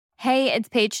Hey, it's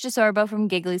Paige DeSorbo from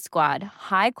Giggly Squad.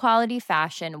 High quality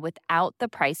fashion without the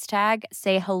price tag.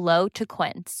 Say hello to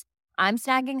Quince. I'm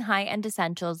snagging high-end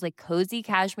essentials like cozy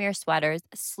cashmere sweaters,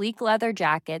 sleek leather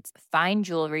jackets, fine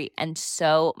jewelry, and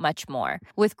so much more.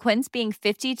 With Quince being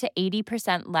 50 to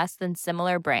 80% less than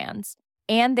similar brands.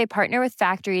 And they partner with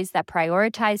factories that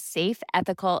prioritize safe,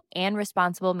 ethical, and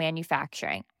responsible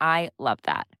manufacturing. I love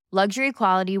that. Luxury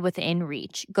quality within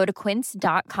reach. Go to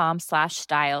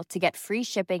quince.com/style to get free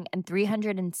shipping and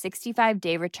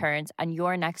 365-day returns on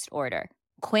your next order.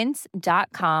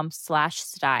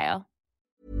 Quince.com/style.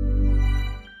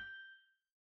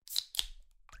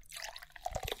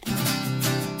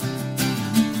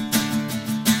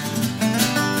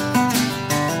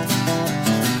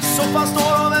 Soffan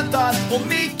står och väntar och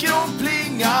mikron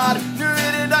plingar. Nu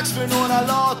är det dags för några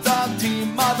lata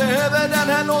timmar. Behöver den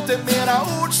här låten mera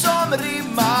ord som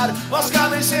rimmar. Vad ska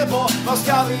vi se på? Vad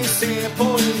ska vi se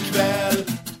på ikväll?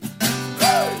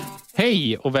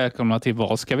 Hej och välkomna till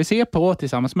Vad ska vi se på?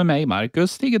 Tillsammans med mig,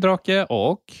 Marcus Tigerdrake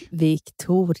och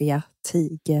Victoria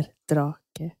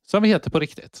Tigerdrake. som vi heter på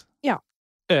riktigt. Ja.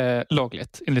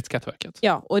 Lagligt, enligt Skatteverket.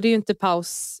 Ja, och det är ju inte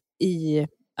paus i...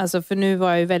 Alltså för nu var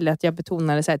jag ju väldigt att jag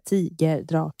betonade så här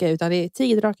tigerdrake, utan det är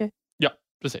tigerdrake. Ja,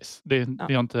 precis.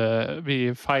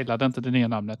 Vi filade inte det nya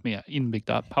namnet med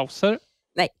inbyggda pauser.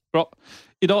 Nej. Bra.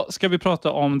 Idag ska vi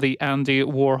prata om The Andy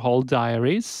Warhol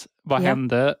Diaries. Vad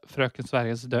hände? Fröken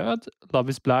Sveriges död.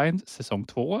 Love is blind, säsong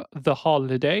 2. The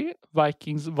Holiday,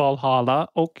 Vikings Valhalla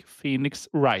och Phoenix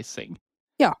Rising.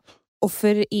 Ja, och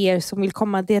för er som vill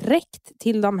komma direkt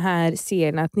till de här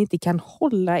serierna, att ni inte kan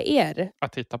hålla er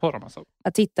att titta på dem alltså.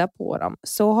 Att titta på dem,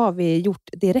 så har vi gjort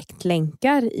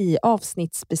direktlänkar i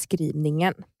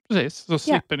avsnittsbeskrivningen. Precis, så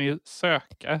slipper ni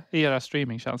söka i era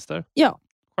streamingtjänster. Ja,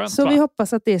 skönt, så va? vi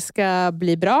hoppas att det ska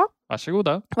bli bra.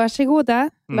 Varsågoda.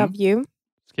 Love you.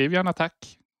 Skriv gärna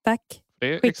tack. Tack.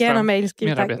 Skicka gärna mejl,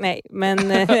 skriv tack. Nej, men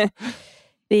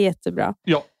det är jättebra.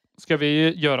 Ja, ska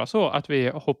vi göra så att vi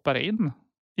hoppar in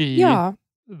i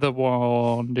The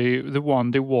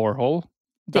Wandy Warhol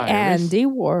Diaries? The Andy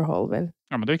Warhol väl?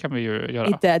 Ja, men det kan vi ju göra.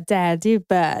 Inte Daddy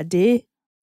Buddy.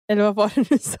 Eller vad var det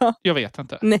du sa? Jag vet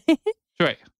inte. Nej.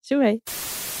 Tjohej.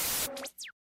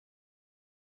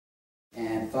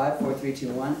 And 5, 4, 3, 2,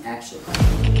 1, action.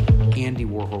 Andy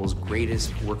Warhol's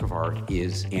greatest work of art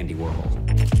is Andy Warhol.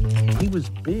 He was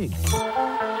big.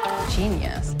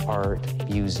 Genius. Art,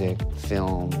 music,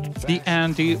 film. The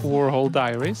Andy Warhol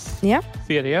Diaries. Ja.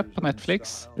 Serie på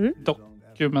Netflix.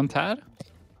 Dokumentär.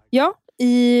 Ja,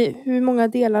 i hur många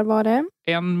delar var det?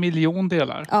 1 miljon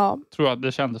delar. Ja. Tror jag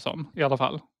det kändes som i alla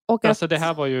fall. Och alltså det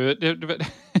här var ju...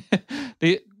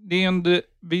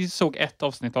 vi såg ett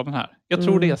avsnitt av den här. Jag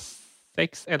tror det är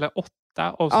 6 eller 8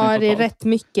 avsnitt. Ja, det är rätt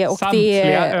mycket. Och samtliga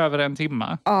det är... över 1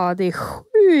 timme. Ja, det är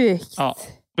sjukt. Ja.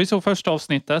 Vi såg första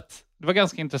avsnittet. Det var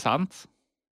ganska intressant.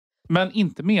 Men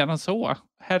inte mer än så.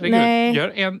 Herregud,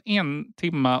 gör en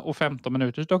timme och 15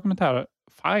 minuters dokumentär.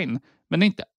 Fine. Men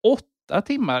inte 8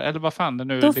 timmar. Eller vad fan det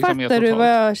nu då liksom är totalt. Då fattar du vad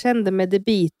jag kände med The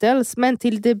Beatles. Men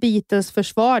till The Beatles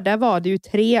försvar, där var det ju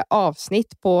 3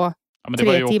 avsnitt på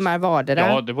 3 timmar vardera.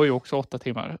 Ja, det var ju också 8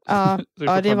 timmar. Ja, det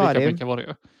var det ju. Var det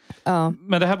ju. Ja.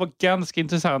 Men det här var ganska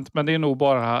intressant, men det är nog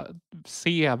bara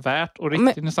sevärt och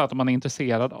riktigt intressant om man är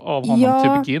intresserad av honom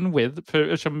to begin with. För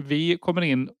eftersom vi kommer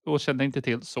in och känner inte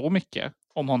till så mycket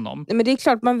om honom. Men det är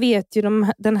klart, man vet ju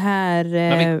den här...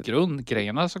 Men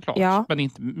grundgrejerna såklart. Ja. Men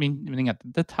inga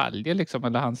detaljer liksom,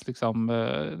 eller hans liksom...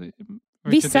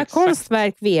 Vissa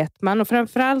konstverk vet man, och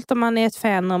framförallt om man är ett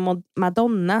fan av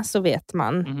Madonna så vet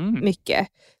man mycket.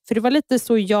 För det var lite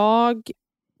så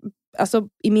alltså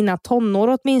i mina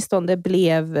tonår åtminstone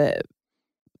blev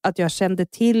att jag kände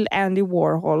till Andy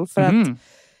Warhol för att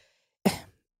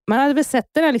man hade väl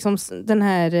sett den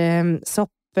här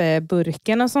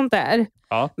soppburken och sånt där.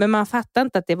 Ja. Men man fattade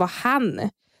inte att det var han.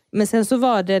 Men sen så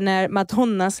var det när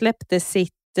Madonna släppte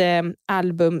sitt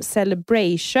album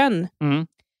Celebration.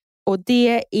 Och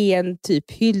det är en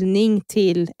typ hyllning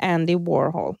till Andy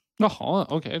Warhol. Jaha,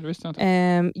 okej, det visste jag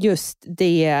inte. Just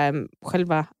det,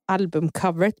 själva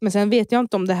albumcoveret. Men sen vet jag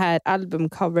inte om det här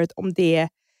albumcoveret, om det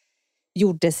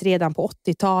gjordes redan på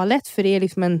 80-talet. För det är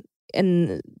liksom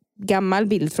en gammal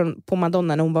bild på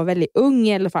Madonna när hon var väldigt ung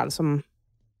i alla fall, som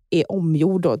är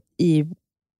omgjord då, i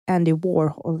Andy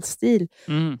Warhol-stil.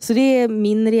 Så det är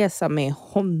min resa med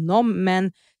honom.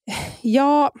 Men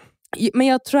jag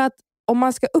tror att om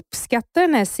man ska uppskatta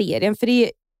den här serien, för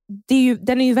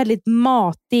den är ju väldigt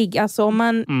matig. Alltså om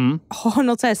man har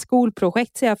något så här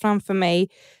skolprojekt, ser jag framför mig,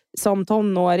 som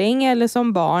tonåring eller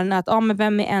som barn att men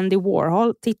vem är Andy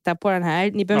Warhol? Titta på den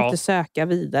här. Ni behöver inte söka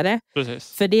vidare.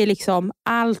 Precis. För det är liksom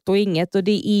allt och inget. Och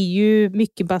det är ju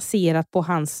mycket baserat på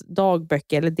hans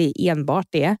dagböcker. Eller det är enbart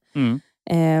det.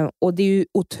 Och det är ju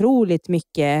otroligt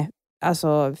mycket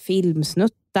alltså,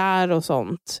 filmsnuttar och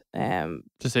sånt.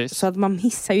 Precis. Så att man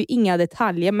missar ju inga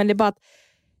detaljer. Men det är bara att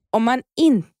om man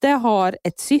inte har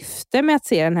ett syfte med att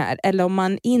se den här. Eller om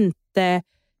man inte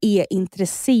är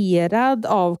intresserad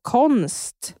av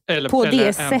konst på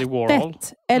det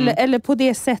sättet. Eller på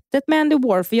det sättet med Andy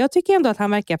Warhol. För jag tycker ändå att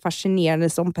han verkar fascinerande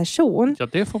som person. Ja,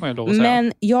 det får man ju lov att säga.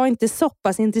 Men jag är inte så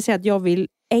pass intresserad att jag vill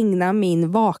ägna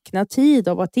min vakna tid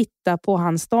av att titta på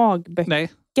hans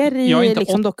dagböcker i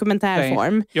liksom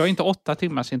dokumentärform. Nej, jag är inte 8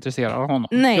 timmars intresserad av honom.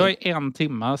 Nej. Jag är 1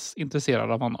 timmas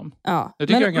intresserad av honom. Ja.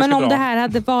 Men om det här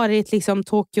hade varit liksom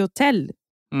Tokyo Hotel,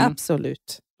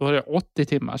 absolut. Då hade jag 80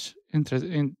 timmars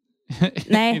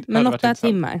Nej, men 8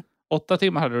 timmar. 8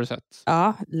 timmar hade du sett?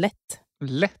 Ja, lätt.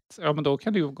 Ja, men då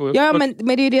kan du ju gå upp. Ja, men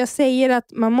det är ju det jag säger,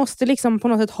 att man måste liksom på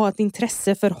något sätt ha ett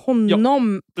intresse för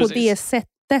honom på det sättet.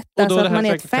 Alltså att man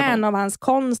är ett fan av hans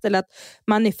konst, eller att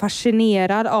man är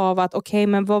fascinerad av att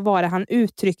men vad var det han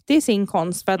uttryckte i sin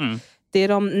konst? För att det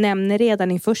de nämner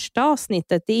redan i första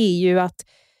avsnittet, det är ju att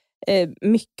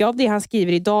mycket av det han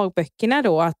skriver i dagböckerna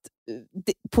då, att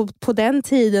på den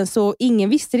tiden så ingen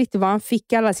visste riktigt var han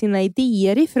fick alla sina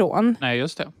idéer ifrån. Nej,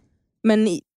 just det. Men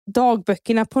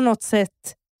dagböckerna på något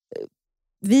sätt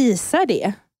visar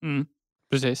det.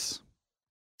 Precis.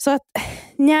 Så att,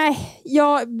 nej,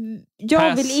 jag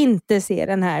vill inte se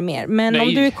den här mer. Men om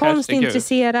du är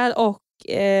konstintresserad och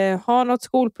har något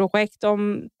skolprojekt,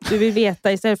 om du vill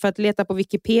veta istället för att leta på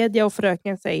Wikipedia och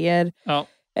fröken säger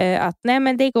att nej,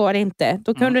 men det går inte.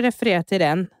 Då kan du referera till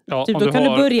den. Ja, då kan du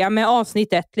börja med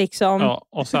avsnitt 1 liksom. Ja,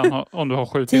 och sen om du har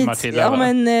 7 timmar till. Ja,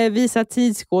 men visa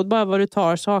tidskod, bara vad du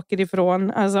tar saker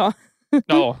ifrån. Alltså.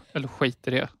 Ja, eller skit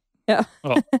i det. Ja.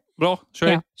 Bra,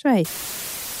 kör hej.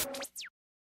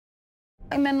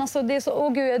 Men alltså, det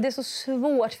är så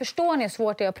svårt. Förstår ni hur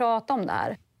svårt det är att prata om det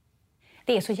här?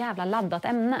 Det är så jävla laddat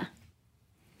ämne.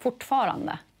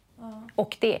 Fortfarande.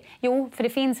 Och för det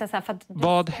finns så här...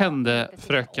 Vad hände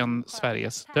fröken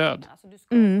Sveriges död?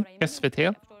 SVT?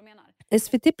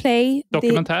 SVT Play.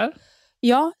 Dokumentär?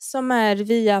 Som är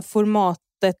via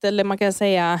formatet, eller man kan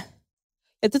säga...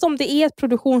 Jag vet inte om det är ett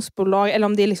produktionsbolag eller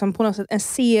om det är liksom på något sätt en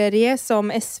serie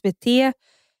som SVT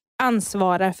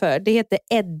ansvarar för. Det heter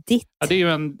Edit. Ja, det är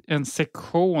ju en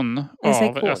sektion av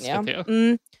SVT. Ja.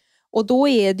 Och då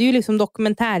är det ju liksom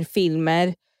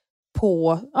dokumentärfilmer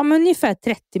på ungefär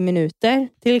 30 minuter.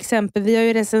 Till exempel, vi har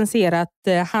ju recenserat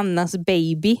Hannas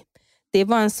Baby. Det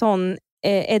var en sån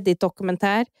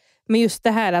Edit-dokumentär. Men just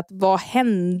det här att vad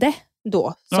hände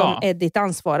då som Edit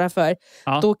ansvarar för.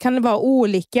 Då kan det vara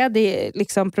olika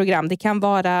liksom program. Det kan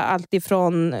vara allt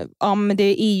ifrån, men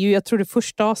det är ju, jag tror det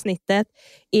första avsnittet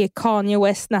är Kanye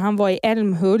West när han var i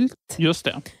Älmhult. Just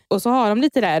det. Och så har de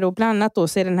lite där, och bland annat då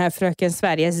så är den här fröken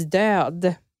Sveriges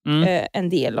död en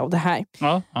del av det här.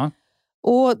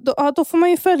 Och då får man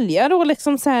ju följa då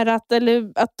liksom så här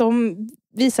att de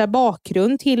visar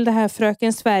bakgrund till det här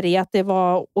fröken Sverige, att det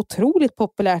var otroligt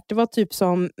populärt. Det var typ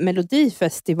som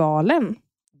Melodifestivalen.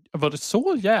 Var det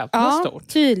så jävla stort?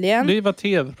 Tydligen. Det var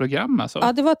tv-program alltså?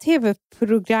 Ja, det var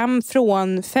tv-program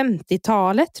från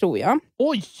 50-talet tror jag.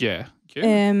 Oj!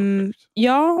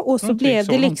 Och så blev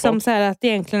det liksom så här att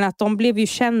egentligen att de blev ju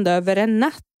kända över en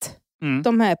natt.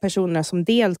 De här personerna som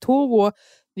deltog, och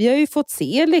vi har ju fått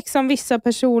se liksom vissa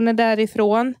personer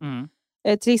därifrån.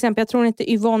 Till exempel, jag tror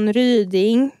inte Yvonne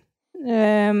Ryding.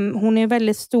 Hon är en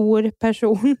väldigt stor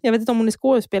person. Jag vet inte om hon är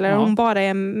skådespelare. Hon bara är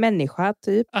en människa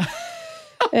typ.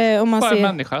 Om man bara ser... en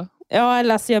människa? Ja,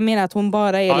 eller alltså jag menar att hon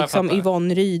bara är liksom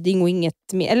Yvonne Ryding och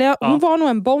inget mer. Eller hon var nog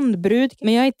en Bondbrud,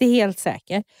 men jag är inte helt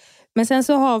säker. Men sen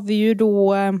så har vi ju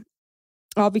då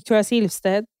Victoria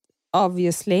Silvstedt,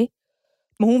 obviously.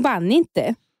 Men hon vann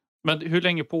inte. Men hur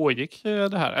länge pågick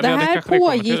det här? Eller det här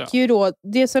pågick ju då,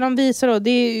 det som de visar då,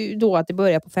 det är ju då att det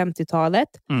börjar på 50-talet.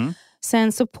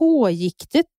 Sen så pågick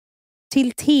det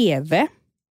till tv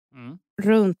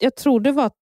runt, jag tror det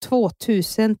var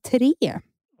 2003.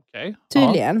 Okay.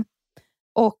 Tydligen.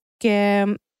 Och,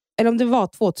 eller om det var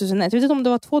 2001, jag vet inte om det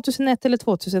var 2001 eller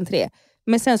 2003.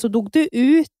 Men sen så dog det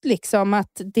ut liksom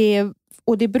att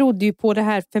och det berodde ju på det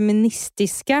här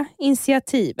feministiska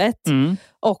initiativet.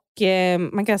 Och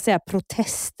man kan säga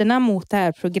protesterna mot det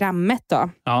här programmet då.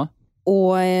 Ja.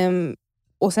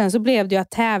 Och sen så blev det ju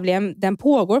att tävlingen, den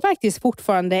pågår faktiskt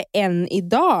fortfarande än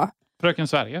idag. Fröken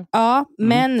Sverige? Ja,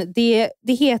 men det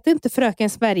heter inte Fröken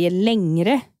Sverige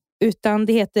längre. utan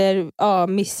det heter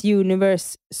Miss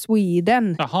Universe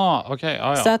Sweden. Jaha, okej.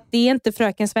 Ja. Så att det är inte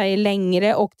Fröken Sverige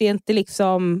längre och det är inte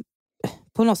liksom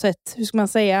på något sätt, hur ska man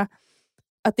säga,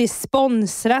 att det är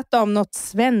sponsrat av något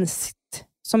svenskt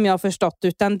som jag har förstått,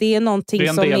 utan det är någonting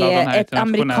som är ett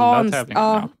amerikanskt.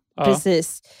 Ja,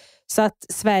 precis. Så att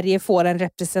Sverige får en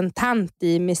representant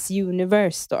i Miss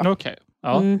Universe då. Okej.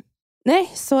 Ja. Nej,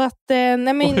 så att...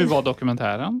 Och hur var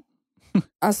dokumentären?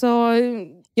 Alltså,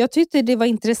 jag tyckte det var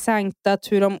intressant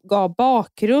att hur de gav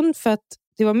bakgrund, för att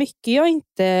det var mycket jag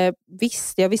inte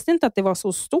visste. Jag visste inte att det var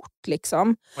så stort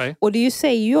liksom. Nej. Och det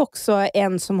säger ju också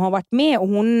en som har varit med, och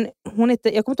hon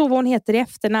heter, jag kommer inte ihåg vad hon heter i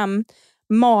efternamn.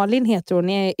 Malin heter hon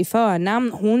i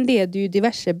förnamn. Hon leder ju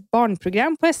diverse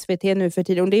barnprogram på SVT nu för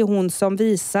tiden. Och det är hon som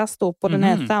visas då på den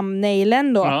här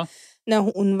thumbnailen då. Ja. När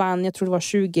hon vann, jag tror det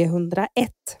var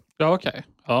 2001. Ja, okej.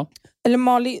 Ja. Eller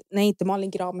Malin, nej inte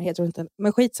Malin Gramer heter hon inte,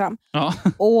 men skitsam. Ja.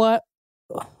 Och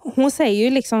hon säger ju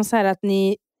liksom så här att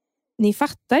ni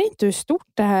fattar inte hur stort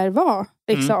det här var.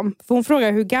 Liksom. För hon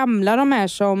frågar hur gamla de är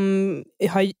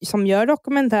som gör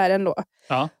dokumentären då.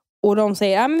 Ja. Och de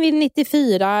säger, ja men vi är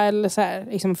 94 eller så här,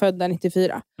 liksom födda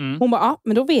 94. Hon bara, ja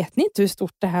men då vet ni inte hur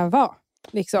stort det här var.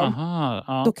 Liksom. Aha,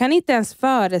 ja. Då kan ni inte ens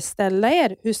föreställa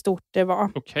er hur stort det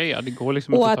var. Okej, ja, det går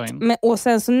liksom inte att ta in. Och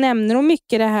sen så nämner hon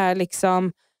mycket det här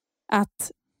liksom,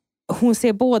 att hon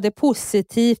ser både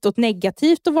positivt och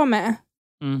negativt att vara med.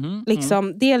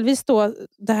 Liksom, delvis då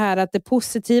det här att det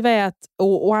positiva är att,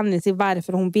 och anledningen till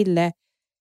varför hon ville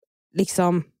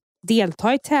liksom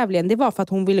delta i tävlingen, det var för att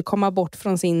hon ville komma bort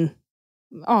från sin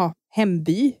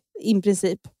hemby i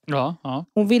princip. Ja.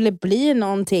 Hon ville bli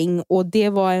någonting, och det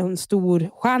var en stor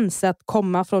chans att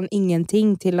komma från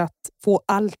ingenting till att få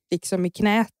allt liksom i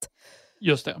knät.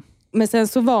 Just det. Men sen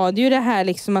så var det ju det här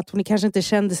liksom att hon kanske inte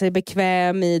kände sig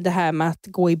bekväm i det här med att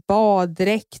gå i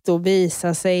baddräkt och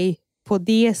visa sig på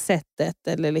det sättet,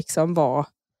 eller liksom var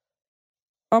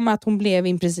att hon blev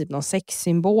i princip någon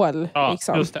sexsymbol. Ja,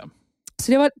 liksom. just det.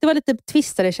 Så det var lite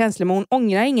twistade känslor, men hon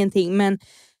ångrar ingenting. Men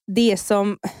det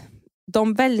som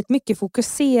de väldigt mycket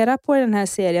fokuserar på i den här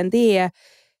serien, det är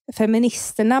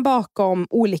feministerna bakom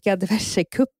olika diverse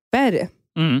kupper.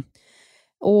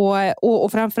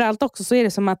 Och framförallt också så är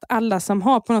det som att alla som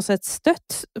har på något sätt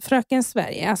stött Fröken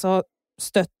Sverige, alltså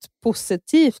stött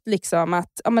positivt liksom,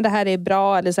 att men det här är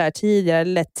bra, eller så här tidigare,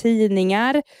 eller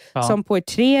tidningar som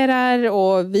porträtterar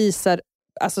och visar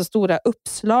alltså stora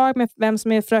uppslag med vem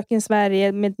som är Fröken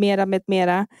Sverige med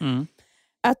mera.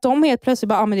 Att de helt plötsligt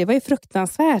bara, men det var ju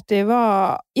fruktansvärt, det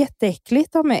var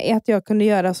jätteäckligt av mig att jag kunde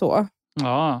göra så.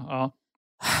 Ja.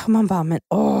 Man bara, men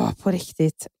på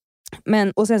riktigt.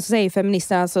 Men, och sen så säger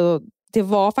feministerna, alltså, det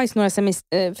var faktiskt några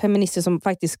feminister som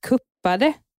faktiskt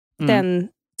kuppade den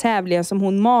tävlingen som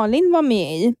hon Malin var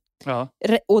med i. Ja.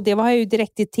 Och det var ju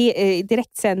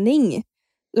direktsändning.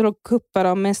 Då kuppade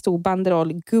de med en stor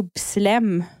banderoll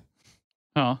gubbslem.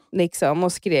 Ja. Liksom,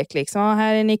 och skrek liksom,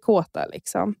 här är ni kåta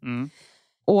liksom.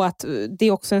 Och att det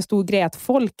är också en stor grej att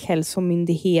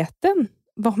Folkhälsomyndigheten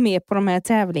var med på de här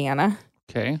tävlingarna.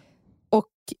 Okej. Och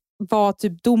var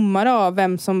typ domare av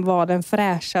vem som var den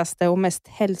fräschaste och mest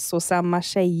hälsosamma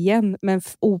tjejen. Men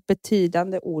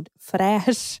obetydande ord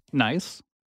fräsch. Nice.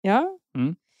 Ja.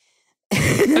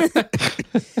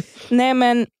 Nej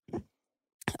men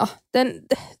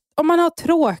om man har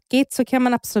tråkigt så kan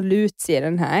man absolut se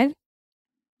den här.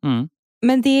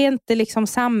 Men det är inte liksom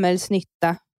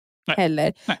samhällsnytta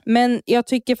heller. Nej. Men jag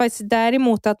tycker faktiskt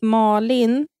däremot att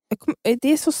Malin, det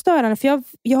är så störande, för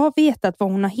jag har vetat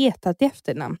vad hon har hetat i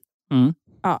efternamn.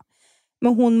 Ja.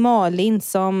 Men hon Malin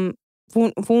som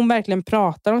hon verkligen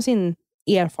pratar om sin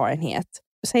erfarenhet.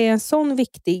 Säger en sån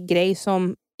viktig grej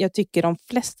som jag tycker de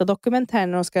flesta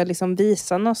dokumentärerna ska liksom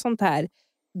visa något sånt här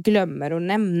glömmer att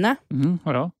nämna.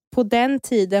 På den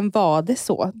tiden var det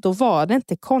så. Då var det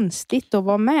inte konstigt att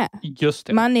vara med. Just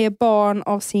det. Man är barn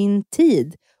av sin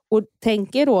tid. Och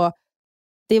tänker då,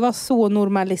 det var så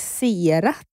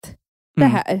normaliserat det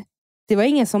här. Det var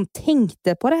ingen som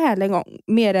tänkte på det här en gång,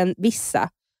 mer än vissa.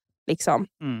 Liksom.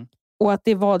 Och att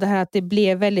det var det här att det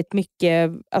blev väldigt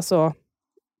mycket, alltså,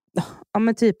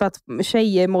 men typ att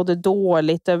tjejer mådde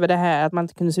dåligt över det här, att man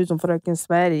inte kunde se ut som Fröken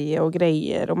Sverige och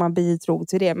grejer, och man bidrog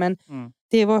till det. Men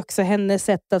det var också hennes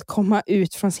sätt att komma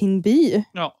ut från sin by.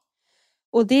 Ja.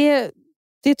 Och det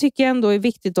tycker jag ändå är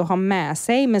viktigt att ha med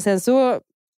sig. Men sen så,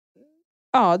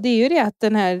 det är ju det att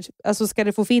den här, alltså ska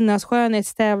det få finnas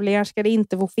skönhetstävlingar, ska det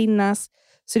inte få finnas?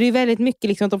 Så det är väldigt mycket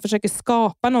liksom att de försöker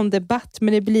skapa någon debatt,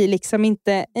 men det blir liksom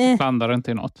inte... Landar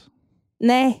inte i något.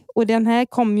 Nej, och den här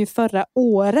kom ju förra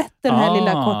året, den här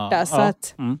lilla korta. Så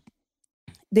att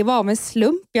det var av en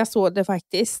slump jag såg det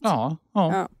faktiskt. Ja.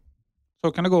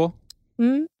 Så kan det gå.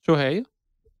 Så hej.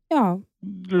 Ja.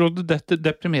 Det låter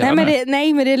deprimerande.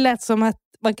 Men det lät som att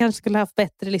man kanske skulle haft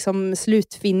bättre liksom,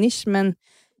 slutfinish. Men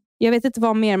jag vet inte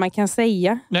vad mer man kan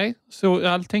säga. Nej, så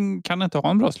allting kan inte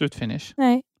ha en bra slutfinish.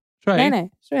 Nej. Så hej.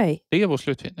 Nej. Så hej. Det är vår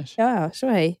slutfinish. Ja, så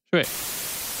hej. Så hej.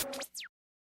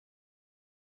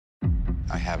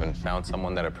 I haven't found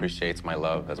someone that appreciates my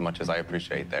love as much as I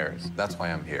appreciate theirs. That's why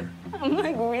I'm here. I'm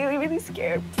like really, really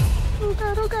scared. Oh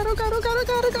God.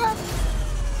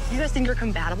 You guys think you're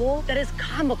compatible? That is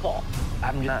comical.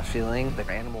 I'm not feeling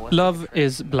the animal. Love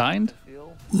is blind.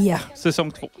 Ja.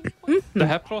 Säsong 2. Det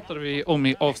här pratade vi om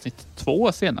i avsnitt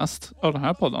 2 senast av den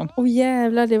här podden.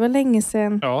 Jävlar, det var länge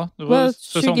sedan. Ja, det var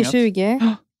 2020.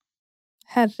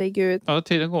 Herregud. Ja,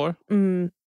 tiden går.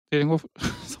 Tiden går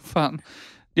som fan.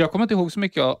 Jag kommer inte ihåg så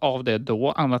mycket av det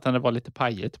då, annat än det var lite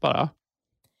pajigt bara.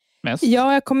 Mest.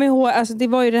 Ja, jag kommer ihåg, alltså det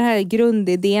var ju den här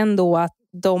grundidén då att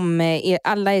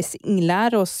alla är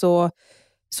singlar och så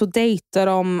dejtar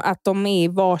de att de är i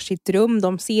varsitt rum.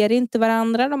 De ser inte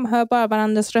varandra, de hör bara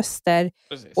varandras röster.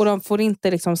 Precis. Och de får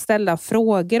inte liksom ställa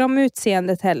frågor om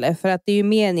utseendet heller, för att det är ju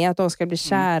meningen att de ska bli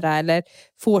kära eller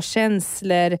få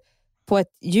känslor på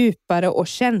ett djupare och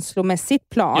känslomässigt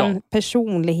plan,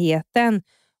 personligheten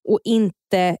och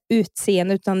inte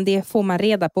utseende, utan det får man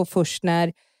reda på först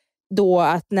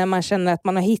när man känner att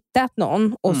man har hittat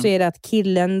någon och så är det att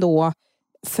killen då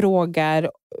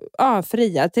frågar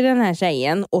fria till den här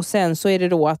tjejen och sen så är det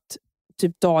då att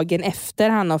typ dagen efter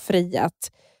han har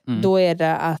friat då är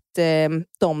det att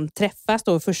de träffas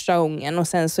då första gången och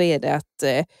sen så är det att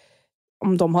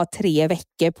om de har 3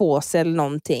 veckor på sig eller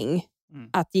någonting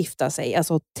att gifta sig,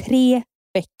 alltså 3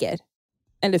 veckor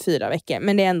eller 4 veckor,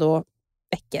 men det är ändå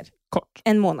veckor. Kort.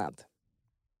 En månad.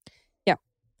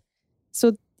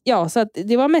 Så att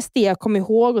det var mest det jag kom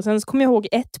ihåg. Och sen så kom jag ihåg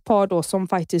ett par då som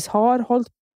faktiskt har hållit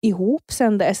ihop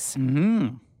sedan dess.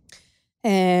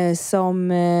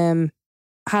 Som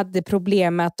hade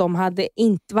problem med att de hade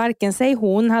inte, varken sig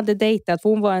hon hade dejtat, för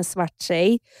hon var en svart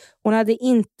tjej. Hon hade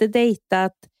inte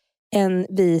dejtat en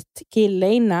vit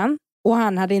kille innan. Och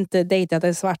han hade inte dejtat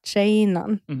en svart tjej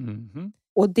innan.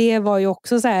 Och det var ju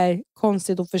också så här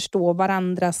konstigt att förstå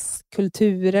varandras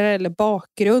kulturer eller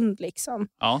bakgrund liksom.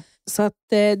 Ja. Så att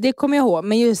det kommer jag ihåg.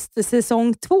 Men just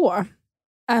säsong 2.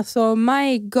 Alltså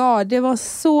my god, det var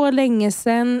så länge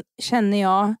sedan känner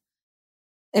jag.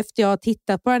 Efter jag har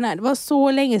tittat på den här. Det var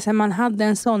så länge sedan man hade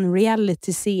en sån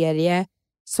reality-serie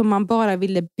som man bara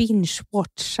ville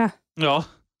binge-watcha. Ja.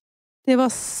 Det var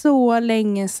så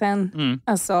länge sedan.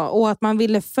 Alltså, och att man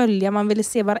ville följa, man ville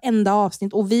se varenda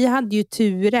avsnitt. Och vi hade ju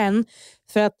turen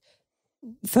för att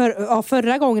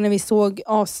förra gången när vi såg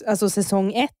alltså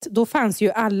säsong 1, då fanns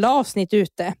ju alla avsnitt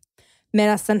ute.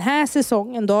 Medan den här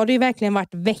säsongen, då har det ju verkligen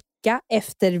varit vecka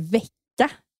efter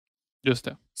vecka. Just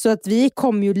det. Så att vi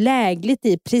kom ju lägligt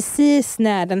i precis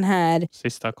när den här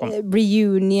sista kom.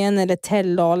 Reunion eller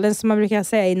tell-allen som man brukar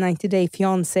säga i 90 Day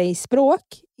Fiancé språk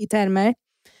i termer.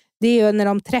 Det är ju när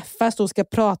de träffas och ska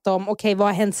prata om vad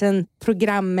har hänt sen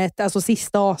programmet, alltså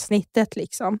sista avsnittet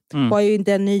liksom. Var ju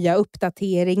den nya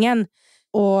uppdateringen.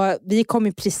 Och vi kom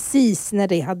ju precis när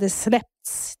det hade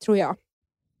släppts, tror jag.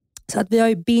 Så att vi har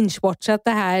ju binge-watchat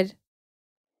det här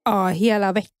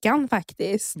hela veckan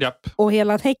faktiskt. Japp. Och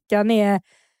hela veckan är,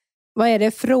 vad är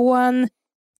det, från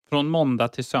måndag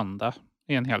till söndag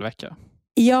i en hel vecka.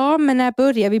 Ja, men när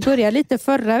började vi? Började lite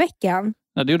förra veckan.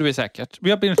 Ja, det gjorde vi säkert. Vi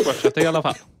har binge-watchat det i alla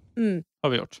fall. Har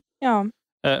vi gjort. Ja.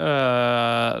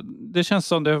 Det känns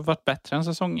som det har varit bättre än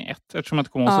säsong 1. Eftersom jag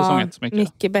inte kommer ihåg säsong 1 så mycket.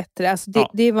 Mycket bättre. Alltså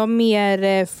det var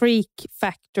mer freak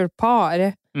factor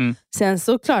par. Sen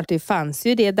så klart det fanns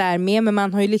ju det där med. Men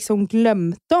man har ju liksom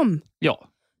glömt dem. Ja.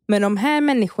 Men de här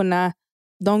människorna,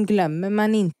 de glömmer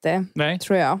man inte. Nej.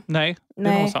 Tror jag. Nej, det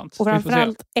är nog sant. Och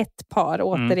framförallt ett par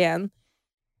återigen.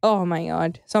 Oh my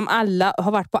god. Som alla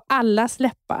har varit på alla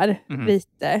släppar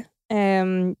lite.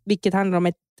 Vilket handlar om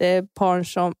ett par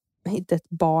som, inte ett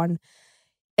barn,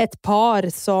 ett par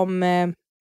som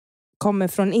kommer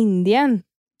från Indien.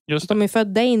 Just de är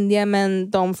födda i Indien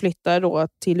men de flyttar då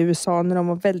till USA när de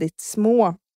var väldigt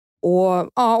små.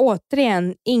 Och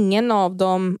återigen, ingen av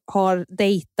dem har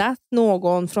dejtat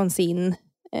någon från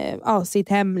sitt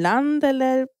hemland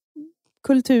eller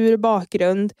kultur,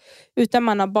 bakgrund. Utan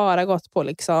man har bara gått på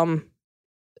liksom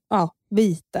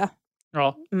vita.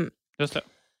 Ja, just det.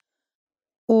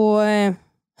 Och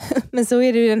men så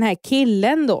är det ju den här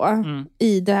killen då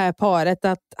i det här paret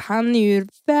att han är ju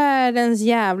världens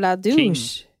jävla douche. King.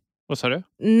 Vad sa du?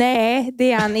 Nej,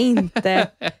 det är han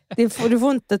inte. Du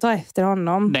får inte ta efter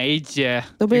honom. Nej,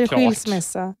 då blir det klart.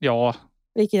 Skilsmässa. Ja.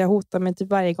 Vilket jag hotar mig typ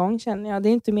varje gång känner jag. Det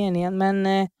är inte meningen, men...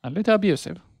 Han är lite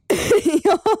abusive.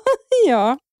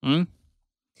 ja.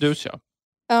 Du kör.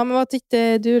 Ja, men vad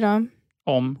tyckte du då?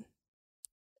 Om?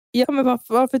 Ja, men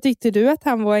varför tyckte du att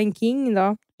han var en king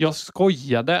då? Jag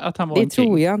skojade att han var en king. Det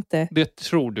tror jag inte. Det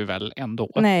tror du väl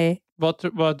ändå? Nej. Vad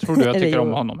tror du jag tycker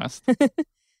om honom mest?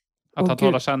 Att han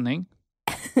talar sanning?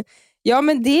 Ja,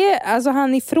 men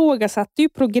han ifrågasatte ju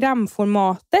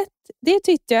programformatet. Det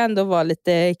tyckte jag ändå var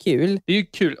lite kul. Det är ju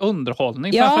kul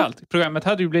underhållning framförallt. Programmet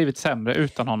hade ju blivit sämre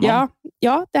utan honom.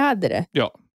 Ja, det hade det.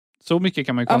 Ja, så mycket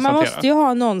kan man ju konstatera. Man måste ju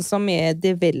ha någon som är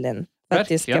the villain. För att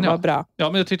det ska vara bra.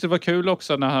 Ja, men jag tyckte det var kul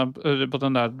också när han på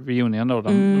den där reunion då,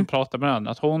 de pratade med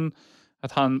honom.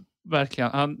 Att han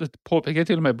verkligen, han påpekar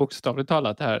till och med bokstavligt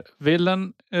talat det här.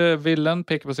 Villain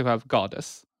pekar på sig själv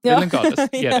goddess. Villain goddess,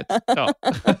 get it. Ja.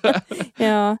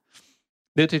 Ja.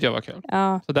 Det tyckte jag var kul.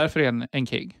 Ja. Så därför är en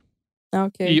king.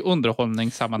 Okay. I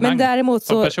underhållningssammanhang. Men däremot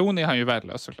som person är han ju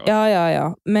värdelös såklart.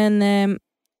 Ja. Men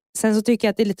sen så tycker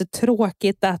jag att det är lite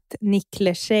tråkigt att Nick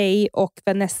Lachey och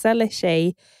Vanessa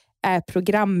Lachey är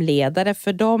programledare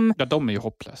för dem. Ja, de är ju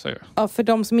hopplösa ju. Ja, för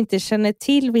de som inte känner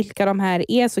till vilka de här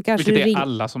är så kanske vilket är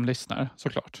alla som lyssnar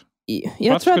såklart.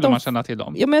 Jag tror skulle man känna till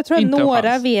dem? Ja, men jag tror att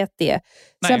några vet det.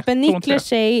 Till exempel Nick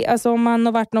Lachey, alltså om han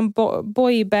har varit någon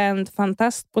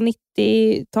boyband-fantast på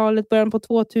 90-talet, början på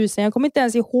 2000. Jag kommer inte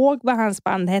ens ihåg vad hans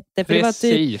band hette. För det var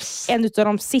typ en av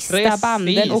de sista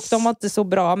banden och de var inte så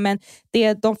bra. Men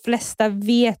det de flesta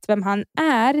vet vem han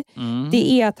är,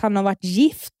 det är att han har varit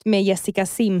gift med Jessica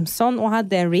Simpson och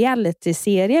hade en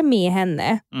reality-serie med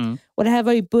henne. Och det här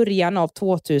var i början av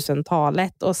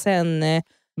 2000-talet och sen...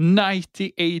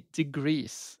 98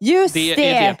 Degrees. Just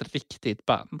det. Är ett riktigt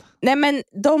band? Nej, men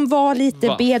de var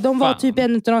lite B. De var typ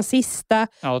en av de sista.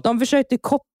 Ja. De försökte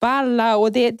koppa alla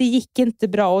och det gick inte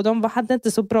bra. Och de hade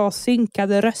inte så bra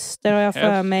synkade röster har jag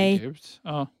för mig.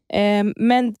 Ja.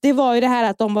 Men det var ju det här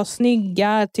att de var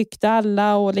snygga, tyckte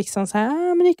alla. Och liksom så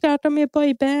här, men det är klart de är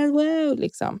boyband, wow,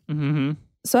 liksom.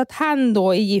 Så att han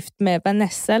då är gift med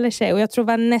Vanessa eller tjej. Och jag tror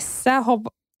Vanessa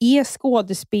är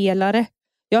skådespelare.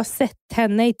 Jag har sett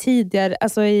henne i tidigare,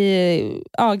 alltså i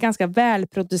ganska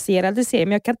välproducerade serier.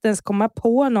 Men jag kan inte ens komma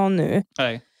på någon nu.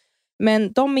 Nej.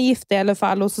 Men de är gifta i alla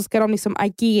fall. Och så ska de liksom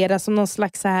agera som någon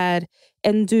slags så här,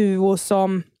 en duo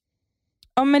som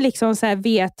men liksom så här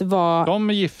vet vad... De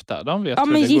är gifta, de vet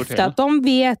hur det gifta, går till. De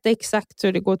vet exakt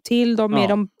hur det går till. De är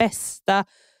de bästa,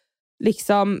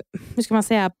 liksom, hur ska man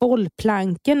säga,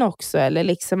 bollplanken också. Eller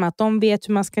liksom att de vet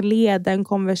hur man ska leda en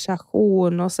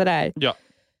konversation och sådär. Ja.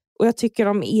 Och jag tycker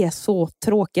de är så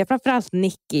tråkiga. Framförallt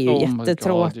Nick är ju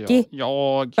jättetråkig.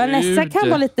 Vanessa kan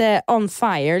vara lite on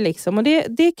fire liksom. Och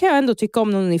det kan jag ändå tycka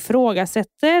om när hon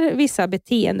ifrågasätter vissa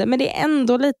beteenden. Men det är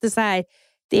ändå lite så här,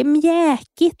 det är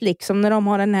mjäkigt liksom när de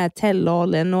har den här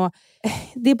tell-allen. Och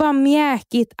det är bara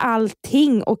mjäkigt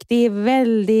allting. Och det är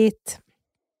väldigt...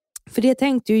 För det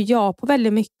tänkte ju jag på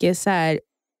väldigt mycket så här.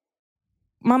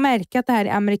 Man märker att det här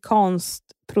är amerikanskt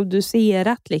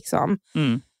producerat liksom.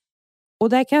 Och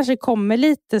där kanske kommer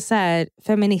lite så här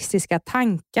feministiska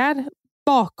tankar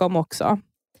bakom också.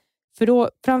 För då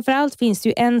framförallt finns det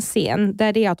ju en scen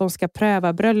där det är att de ska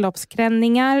pröva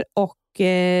bröllopsklänningar och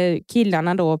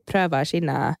killarna då prövar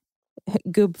sina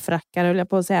gubbfrackar, höll jag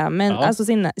på att säga. Men alltså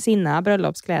sina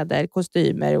bröllopskläder,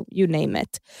 kostymer, you name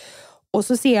it. Och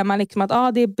så ser man liksom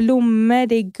att det är blommor,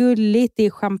 det är gulligt, det är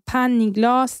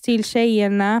champagneglas till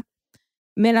tjejerna.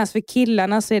 Medan för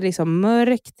killarna så är det liksom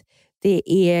mörkt. Det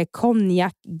är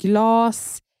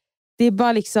konjakglas. Det är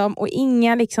bara liksom, och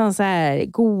inga liksom så här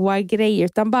goda grejer,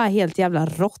 utan bara helt jävla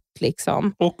rått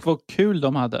liksom. Och vad kul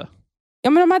de hade. Ja,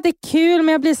 men de hade kul,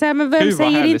 men jag blir så här, men vem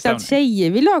säger inte att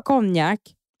tjejer vill ha konjak?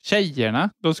 Tjejerna?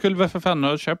 De skulle väl för fan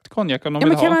ha köpt konjak om de vill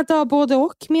ha. Men kan man inte ha både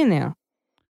och, menar jag?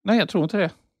 Nej, jag tror inte det.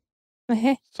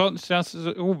 Nej. Så det känns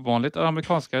så ovanligt att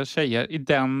amerikanska tjejer i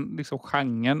den liksom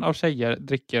genren av tjejer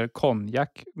dricker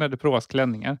konjak när det provas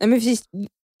klänningar. Nej, men precis.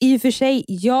 I och för sig,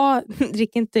 jag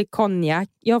dricker inte konjak.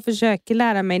 Jag försöker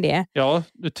lära mig det. Ja,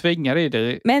 du tvingar i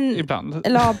dig ibland.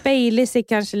 Eller Baileys är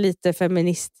kanske lite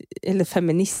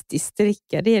feministiskt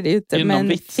dricka. Det är det ju inte. Inom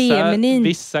men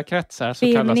vissa kretsar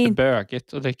så kallas det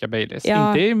bögigt att dricka Baileys.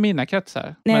 Inte i mina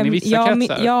kretsar, men i vissa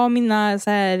kretsar. Ja, mina så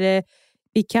här,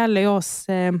 vi kallar ju oss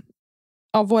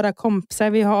av våra kompisar.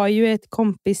 Vi har ju ett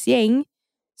kompisgäng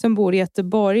som bor i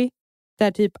Göteborg.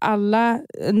 Där typ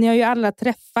ni har ju alla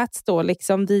träffats då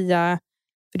liksom via,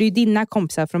 för det är ju dina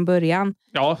kompisar från början.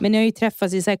 Ja. Men ni har ju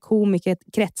träffats i så här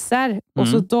komikerkretsar. Och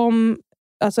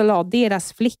så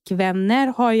deras flickvänner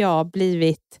har jag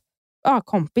blivit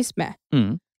kompis med.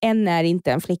 en är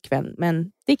inte en flickvän,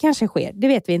 men det kanske sker. Det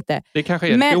vet vi inte. Det kanske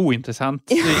är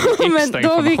ointressant extra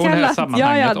information i det här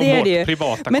sammanhanget om vårt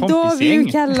privata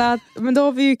kompisgäng. Men då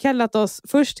har vi ju kallat oss,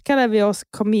 först kallade vi oss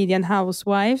Comedian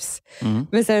Housewives.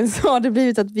 Men sen så har det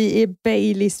blivit att vi är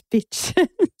Baileys bitches.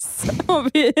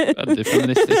 Väldigt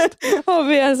feministiskt. Har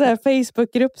vi en sån här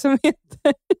Facebookgrupp som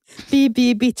heter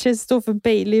BB Bitches, står för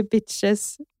Bailey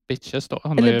Bitches. Bitches då?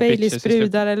 Eller Baileys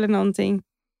brudar eller någonting.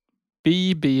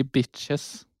 BB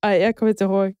Bitches. Jag kommer inte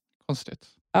ihåg. Konstigt.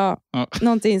 Ja.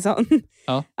 Någonting sånt.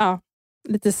 Ja.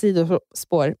 Lite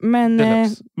sidospår. Men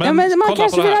man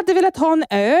kanske hade velat ha en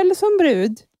öl som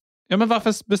brud. Ja, men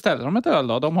varför beställer de ett öl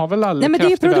då? De har väl all kraft i världen.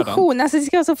 Det är produktion. Alltså, det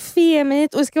ska vara så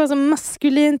feminint och det ska vara så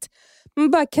maskulint.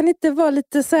 Man bara kan inte vara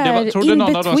lite så här Trodde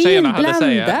någon av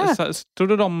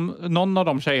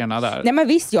de tjejerna där? Nej, men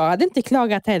visst, jag hade inte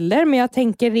klagat heller. Men jag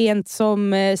tänker rent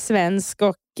som svensk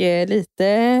och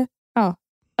lite... Ja,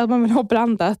 att man vill ha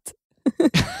blandat.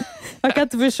 Jag kan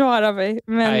inte försvara mig.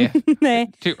 Men,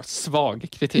 nej. Svag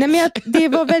kritik. Nej, men det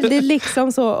var väldigt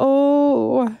liksom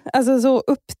så... alltså så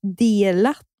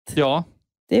uppdelat. Ja.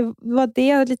 Det var det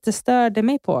jag lite störde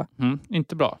mig på.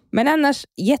 Inte bra. Men annars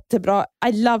jättebra.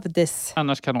 I love this.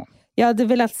 Annars kanon. Jag hade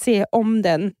velat se om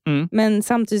den. Men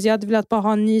samtidigt jag hade velat bara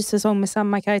ha en ny säsong med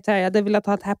samma karaktär. Jag hade velat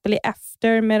ha ett happily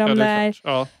after med de där.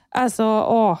 Ja.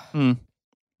 Alltså,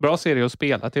 Bra serie att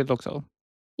spela till också.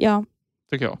 Ja.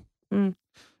 Tycker jag.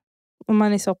 Om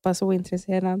man är så pass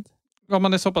ointresserad. Om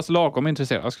man är så pass lagom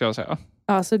intresserad skulle jag säga.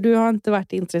 Ja, så du har inte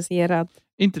varit intresserad?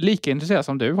 Inte lika intresserad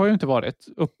som du har ju inte varit,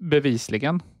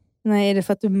 bevisligen. Nej, är det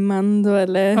för att du är man då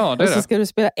eller? Ja, det är och så ska du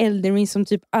spela Elden Ring som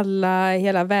typ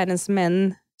hela världens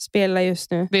män spelar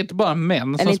just nu. Det är inte bara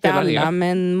män som eller spelar det. Inte alla,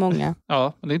 men många.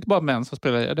 Ja, det är inte bara män som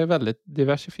spelar det. Det är väldigt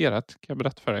diversifierat, kan jag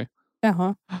berätta för dig.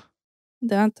 Jaha,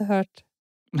 det har jag inte hört.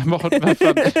 Varför?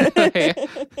 Nej.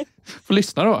 Får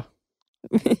lyssna då.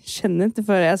 Jag känner inte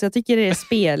för det. Alltså, jag tycker det är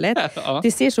spelet.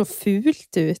 Det ser så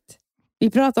fult ut. Vi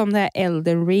pratar om det här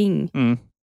Elden Ring.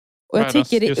 Och jag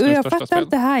tycker jag fattar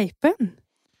inte hypen.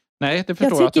 Nej, det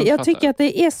förstår jag. Jag tycker att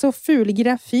det är så ful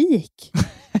grafik.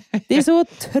 Det är så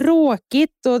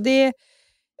tråkigt och det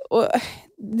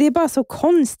är bara så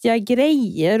konstiga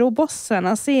grejer och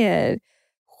bossarna ser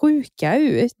sjuka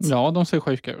ut. Ja, de ser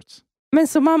sjuka ut. Men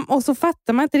så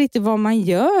fattar man inte riktigt vad man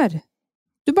gör.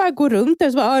 Du bara går runt där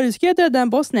och så bara, du ska jag döda en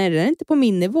boss. Nej, det är inte på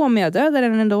min nivå, men jag dödar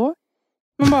den ändå.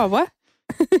 Man bara, va?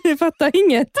 Jag fattar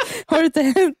inget. Har du inte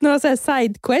hänt några så här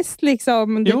sidequest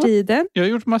liksom under tiden? Jag har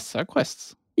gjort massa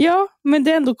quests. Ja, men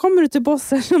det ändå kommer du till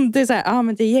bossar som det är så här,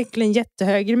 men det är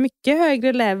egentligen mycket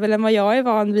högre level än vad jag är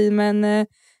van vid, men nej,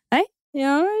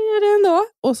 jag gör det ändå.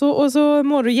 Och så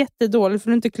mår du jättedåligt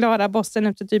för du inte klarar bossen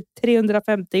efter typ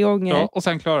 350 gånger. Ja, och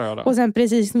sen klarar jag det. Och sen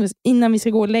precis innan vi ska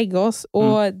gå och lägga oss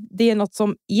och det är något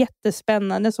som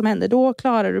jättespännande som händer, då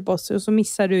klarar du bossen och så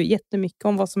missar du jättemycket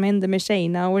om vad som händer med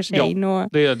Shayna och Shane. Ja,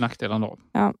 det är nackdelen då.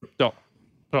 Ja, bra.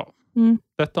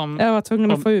 Jag var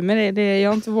tvungen att få ur med det. Jag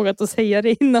har inte vågat att säga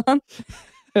det innan.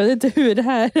 Jag vet inte hur det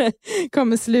här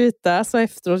kommer sluta så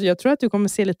efteråt. Jag tror att du kommer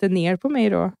se lite ner på mig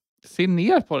då. Se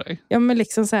ner på dig? Ja, men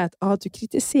liksom så här att du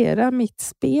kritiserar mitt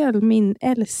spel, min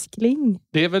älskling.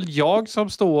 Det är väl jag som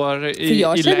står i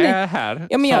lä här.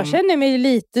 Ja, men jag känner mig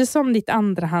lite som ditt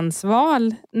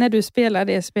andrahandsval när du spelar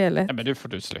det spelet. Ja, men nu får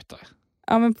du sluta.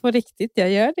 Ja, men på riktigt,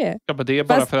 jag gör det. Ja, men det är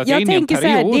bara för att jag är inne i en period. Så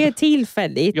här, det är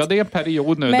tillfälligt. Ja, det är en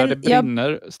period nu där det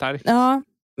brinner starkt. Ja,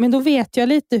 men då vet jag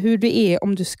lite hur du är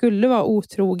om du skulle vara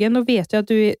otrogen. Då vet jag att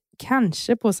du är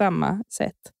kanske på samma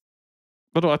sätt.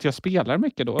 Vadå, att jag spelar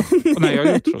mycket då? Och när jag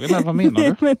är otrogen, vad menar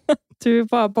du? Men du är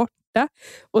bara borta.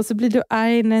 Och så blir du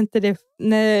arg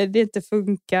när det inte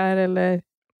funkar. Eller...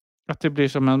 Att det blir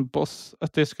som en boss.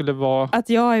 Att det skulle vara... Att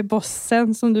jag är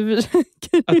bossen som du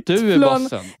försöker. Att du är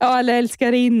bossen? Ja, eller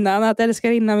älskarinnan. Att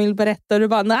älskarinnan vill berätta och du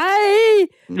bara, nej!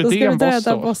 Då ska du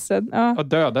döda bossen. Ja. Och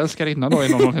döda älskarinnan då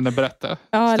innan hon hinner berätta.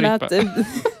 Ja, eller att...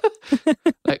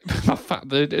 Nej, vad fan.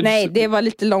 Nej, det var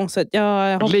lite långsamt.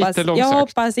 Jag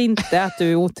hoppas inte att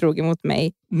du är otrogen mot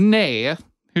mig. Nej.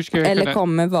 Hur ska jag eller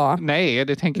kommer vara. Nej,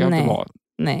 det tänker jag inte vara.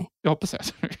 Nej. Jag hoppas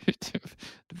att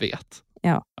du vet.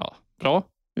 Ja. Bra.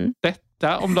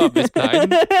 Detta om Love is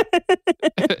Blind.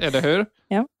 Eller hur?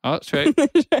 Ja, kör.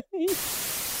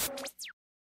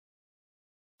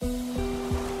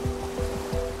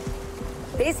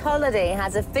 This holiday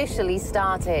has officially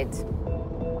started.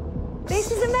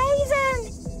 This is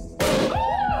amazing!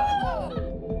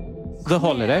 The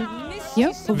Holiday.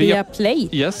 Ja, och via Play.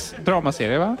 Yes,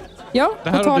 dramaserie va? Ja, det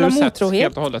här på tal om otrohet.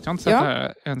 Helt och hållet. Jag har inte sett det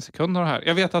här en sekund av det här.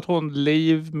 Jag vet att hon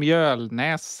Liv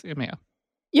Mjölnäs är med.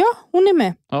 Ja, hon är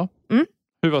med. Ja.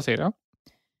 Hur var serien?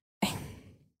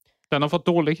 Den har fått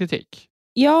dålig kritik.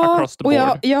 Ja, och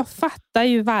jag fattar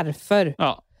ju varför.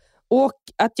 Ja. Och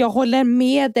att jag håller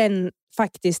med den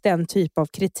typ av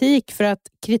kritik. För att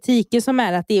kritiken som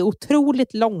är att det är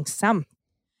otroligt långsamt.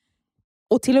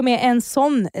 Och till och med en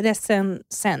sån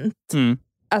recensent,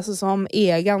 alltså som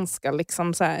är ganska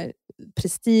liksom så här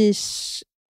prestige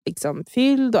liksom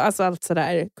fylld och alltså allt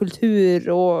sådär kultur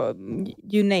och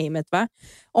you name it, va?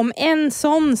 Om en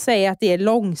sån säger att det är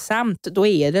långsamt, då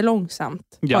är det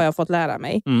långsamt, har jag fått lära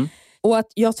mig. Och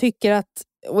att jag tycker att,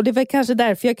 och det var kanske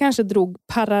därför jag kanske drog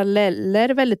paralleller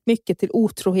väldigt mycket till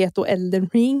Otrohet och Elden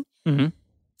Ring.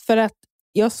 För att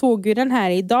jag såg ju den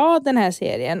här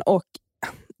serien, och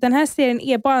den här serien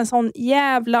är bara en sån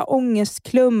jävla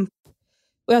ångestklump.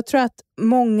 Och jag tror att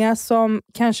många som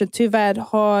kanske tyvärr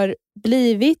har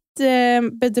blivit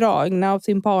bedragna av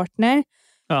sin partner,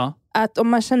 att om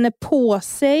man känner på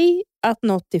sig att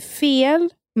något är fel,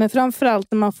 men framförallt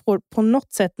när man får på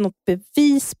något sätt något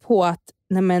bevis på att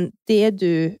nej men, det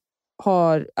du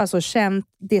har alltså känt,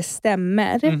 det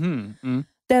stämmer.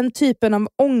 Den typen av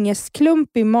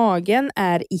ångestklump i magen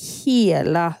är i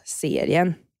hela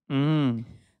serien.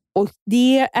 Och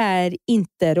det är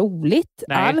inte roligt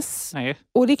alls. Nej.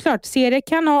 Och det är klart, serier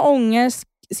kan ha ångest,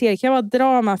 serier kan vara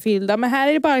dramafyllda, men här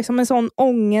är det bara liksom en sån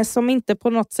ångest som inte på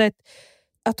något sätt,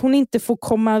 att hon inte får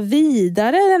komma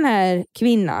vidare, den här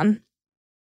kvinnan.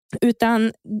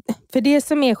 Utan för det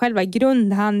som är själva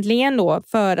grundhandlingen då,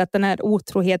 för att den här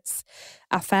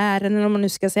otrohetsaffären, eller om man nu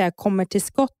ska säga, kommer till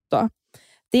skott då,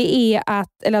 det är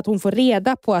att hon får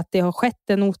reda på att det har skett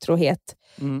en otrohet.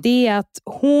 Det är att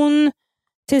hon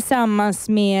tillsammans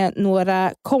med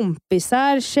några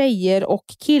kompisar, tjejer och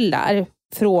killar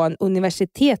från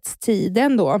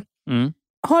universitetstiden då,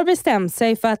 har bestämt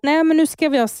sig för att nej, men nu ska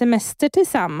vi ha semester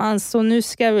tillsammans, och nu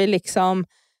ska vi liksom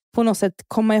på något sätt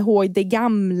komma ihåg det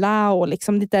gamla och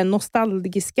liksom lite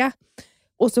nostalgiska.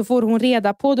 Och så får hon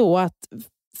reda på då att,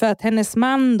 för att hennes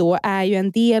man då är ju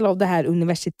en del av det här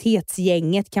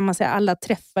universitetsgänget, kan man säga, alla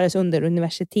träffades under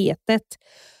universitetet.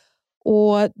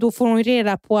 Och då får hon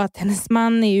reda på att hennes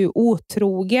man är ju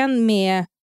otrogen med,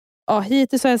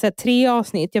 hittills har jag sett 3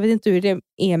 avsnitt. Jag vet inte hur det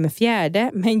är med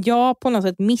 4, men jag på något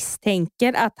sätt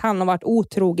misstänker att han har varit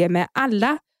otrogen med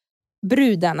alla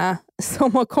brudarna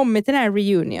som har kommit till den här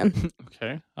reunion.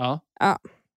 Okej, ja.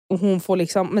 Och hon får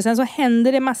liksom, men sen så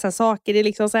händer det massa saker. Det är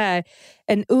liksom så här,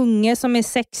 en unge som är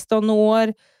 16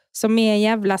 år som är en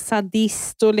jävla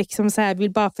sadist och liksom så här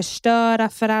vill bara förstöra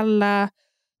för alla,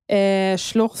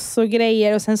 slåss och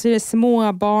grejer, och sen så är det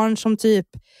småbarn som typ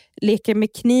leker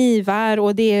med knivar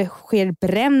och det sker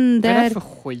bränder. Vad är det för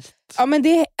skit? Ja, men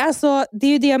det är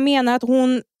ju det jag menar, att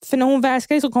hon, för när hon väl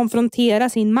ska liksom konfrontera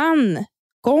sin man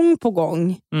gång på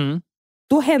gång,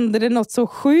 då händer det något så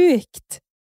sjukt.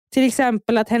 Till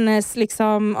exempel att hennes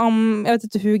liksom, jag vet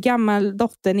inte hur gammal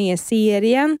dottern är i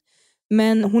serien,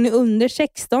 men hon är under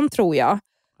 16 tror jag.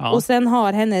 Ja. Och sen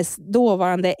har hennes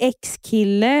dåvarande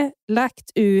ex-kille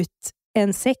lagt ut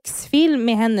en sexfilm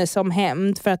med henne som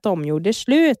hämnd för att de gjorde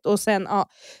slut. Och sen,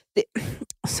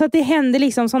 så att det händer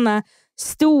liksom sådana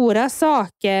stora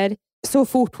saker så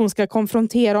fort hon ska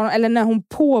konfrontera honom, eller när hon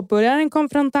påbörjar en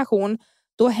konfrontation,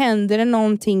 då händer det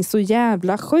någonting så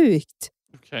jävla sjukt.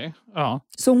 Okej, ja.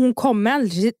 Så hon kommer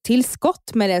aldrig till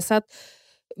skott med det. Så att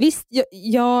visst,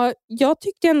 jag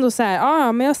tyckte ändå så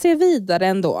här, men jag ser vidare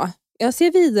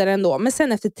ändå. Men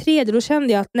sen efter 3 då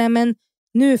kände jag att nej, men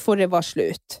nu får det vara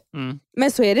slut.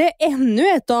 Men så är det ännu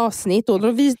ett avsnitt och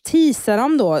då vi teasar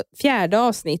dem då 4:e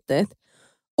avsnittet.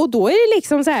 Och då är det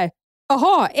liksom så här,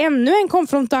 ännu en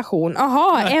konfrontation.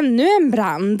 Ännu en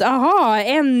brand.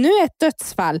 Ännu ett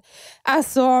dödsfall.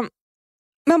 Alltså,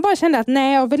 man bara kände att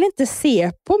nej, jag vill inte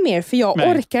se på mer, för jag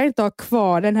orkar inte ha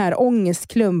kvar den här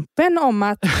ångestklumpen om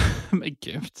att men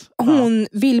Gud. Hon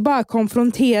vill bara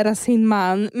konfrontera sin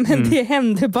man, men det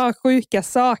händer bara sjuka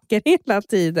saker hela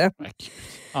tiden.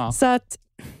 Så att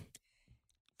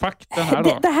fuck den här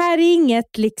då. Det här är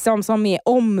inget liksom som är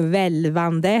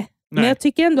omvälvande. Nej. Men jag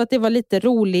tycker ändå att det var lite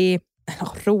rolig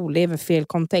är väl fel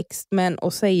kontext men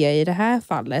att säga i det här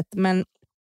fallet. Men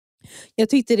jag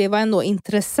tyckte det var ändå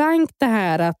intressant det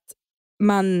här att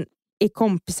man är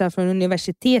kompisar från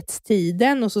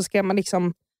universitetstiden och så ska man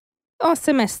liksom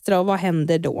semestra och vad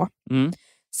händer då?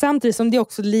 Samtidigt som det är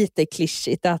också lite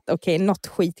klyschigt att något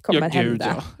skit kommer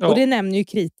hända. Ja. Och det nämner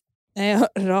ju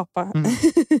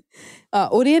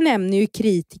och det nämner ju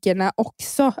kritikerna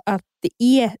också, att det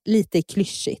är lite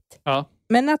klyschigt. Ja.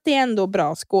 Men att det är ändå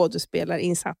bra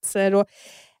skådespelarinsatser och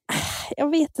jag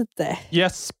vet inte.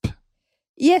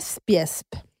 Jeps.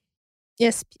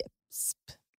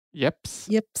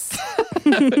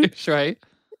 Tjohej.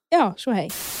 Ja, tjohej.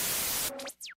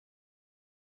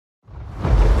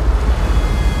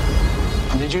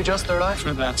 Did you just third eye?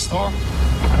 For that star?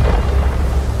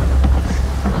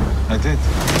 I did.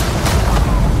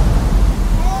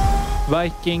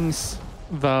 Vikings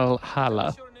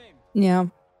Valhalla. Ja.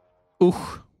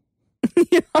 Usch.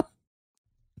 Ja.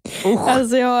 Usch.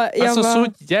 Alltså, alltså var...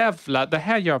 så jävla... Det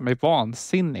här gör mig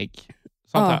vansinnig.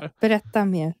 Sånt här. Berätta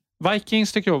mer.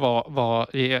 Vikings tycker jag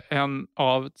var en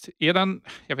av... Är den,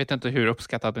 jag vet inte hur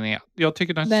uppskattad den är. Jag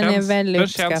tycker den känns... är väldigt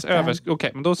uppskattad.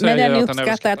 Okay, men då säger men den jag är att den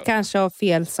är uppskattad kanske av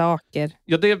fel saker.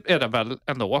 Ja, det är det väl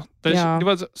ändå. Det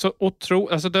var så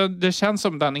otroligt... Alltså det känns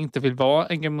som den inte vill vara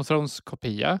en Game of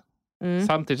Thrones-kopia.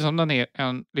 Samtidigt som den är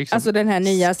en... Liksom, alltså den här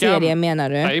nya serien menar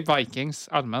du? Nej, Vikings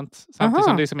allmänt. Samtidigt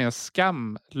som det liksom är en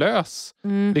skamlös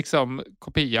liksom,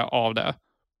 kopia av det.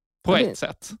 På ett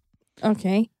sätt.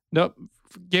 Okej.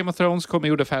 Game of Thrones kom och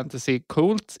gjorde fantasy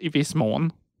coolt i viss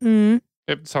mån.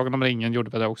 Sagan om ringen gjorde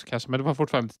väl det också kanske. Men det var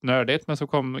fortfarande lite nördigt. Men så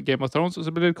kom Game of Thrones och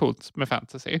så blev det coolt med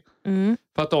fantasy.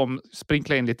 För att de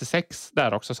sprinklade in lite sex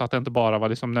där också. Så att det inte bara var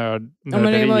liksom nörderi. Ja,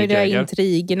 men det var ju det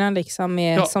intrigerna liksom.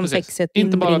 Med, som precis. Sexet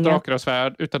inte bara inbringar. drakar och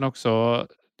svärd. Utan också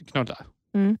knulla.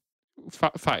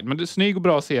 Fine. Men det är snygg och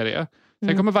bra serie.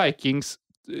 Sen kommer Vikings...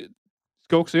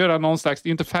 Ska också göra någon slags... Det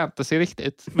är inte fantasy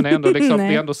riktigt. Men det är ändå, liksom, det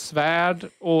är ändå svärd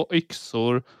och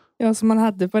yxor. Ja, som man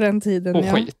hade på den tiden. Och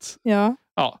skit. Ja.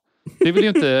 Det vill ju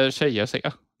inte tjejer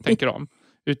se, tänker de.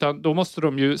 Utan då måste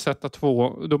de ju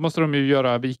då måste de ju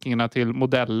göra vikingarna till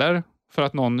modeller för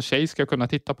att någon tjej ska kunna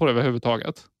titta på det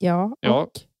överhuvudtaget. Ja,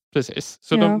 precis.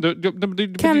 Så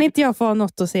kan inte jag få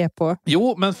något att se på?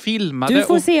 Jo, men filmade... Du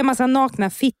får se en massa nakna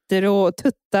fitter och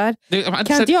tuttar.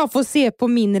 Kan inte jag få se på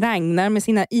min Ragnar med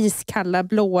sina iskalla,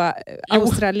 blåa,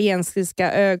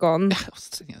 australiensiska ögon?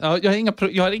 Ja,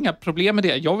 jag har inga problem med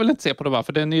det. Jag vill inte se på det bara,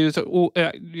 för den är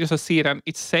ju så serien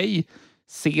i sig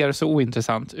ser så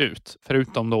ointressant ut.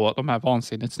 Förutom då de här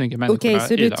vansinnigt snygga människorna. Okej,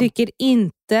 så du tycker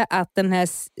inte att den här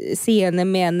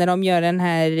scenen med när de gör den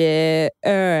här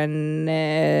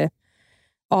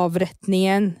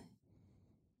avrättningen.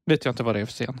 Vet jag inte vad det är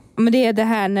för scen. Men det är det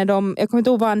här när jag kommer inte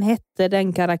ihåg vad han hette,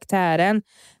 den karaktären.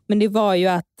 Men det var ju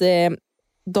att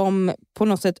de på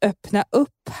något sätt öppna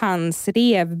upp hans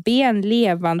revben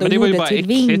levande och gjorde till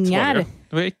vingar.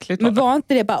 Det var äckligt. Men var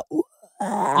inte det bara...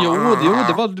 Jo,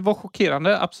 det var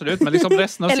chockerande, absolut. Men liksom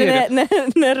resten av serien...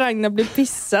 när Ragnar blev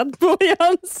pissad på i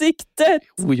ansiktet.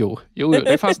 Jo,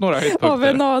 det fanns några höjdpunkter. Av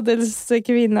en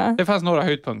adelskvinna. Det fanns några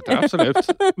höjdpunkter, absolut.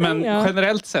 Men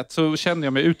generellt sett så kände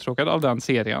jag mig uttråkad av den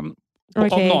serien. Av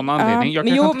någon anledning. Jag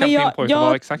kanske inte kan pinpointa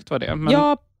vad exakt vad det är.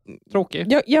 Men tråkigt.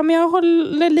 Ja, men jag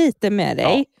håller lite med dig.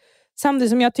 Ja. Samtidigt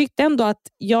som jag tyckte ändå att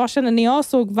jag kände när jag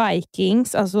såg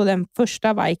Vikings, alltså den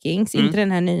första Vikings, inte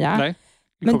den här nya. Nej.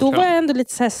 Men då var jag ändå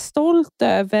lite så här stolt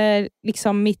över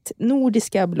liksom mitt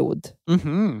nordiska blod.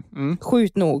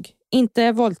 Skjut nog.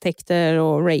 Inte våldtäkter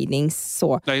och raidings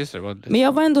så. Nej, just det, men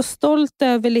jag var ändå stolt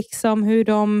över liksom hur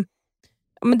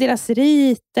deras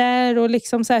riter och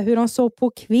liksom så här hur de såg på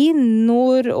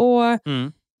kvinnor och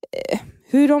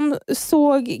hur de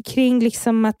såg kring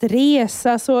liksom att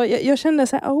resa. Så jag kände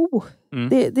så här,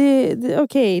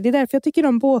 okej, det är därför jag tycker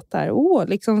om båtar.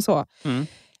 Liksom så.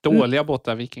 Dåliga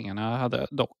båtar vikingarna hade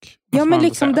dock. Ja, men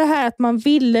liksom det här att man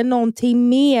ville någonting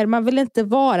mer. Man ville inte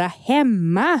vara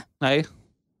hemma. Nej.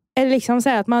 Eller liksom så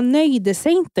här att man nöjde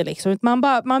sig inte liksom.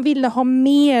 Man ville ha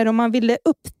mer och man ville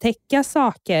upptäcka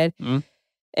saker.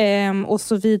 Och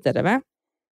så vidare, va?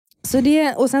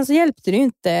 Och sen så hjälpte det ju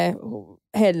inte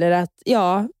heller att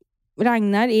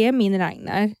Ragnar är min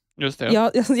Ragnar. Just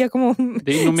det. Jag kommer ihåg...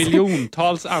 Det är nog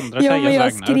miljontals andra tjejer men jag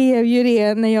Ragnar. skrev ju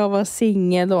det när jag var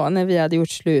singel då, när vi hade gjort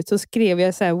slut. Så skrev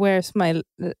jag så här, where's my...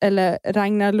 Eller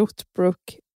Ragnar Lothbrok.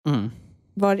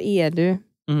 Var är du?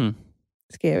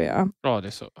 Skrev jag. Ja, det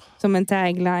är så. Som en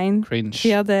tagline. Cringe.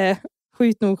 Jag hade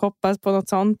sjukt nog hoppats på något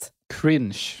sånt.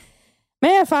 Cringe.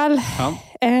 Men i alla fall... Ja.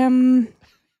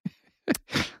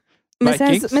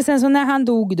 Men sen så när han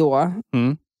dog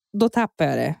då tappade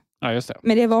jag det. Ja, just det.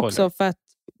 Men det var också för att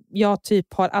jag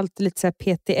typ har alltid lite så här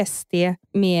PTSD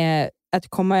med att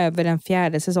komma över den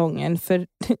 4:e säsongen. För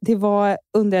det var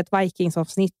under ett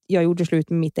Vikings-avsnitt jag gjorde slut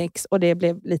med mitt ex och det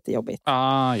blev lite jobbigt.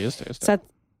 Just det. Så att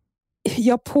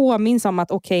jag påminns om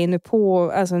att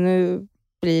nu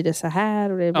blir det så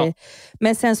här. Och det blir...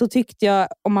 Men sen så tyckte jag,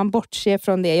 om man bortser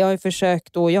från det, jag har ju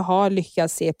försökt och jag har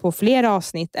lyckats se på fler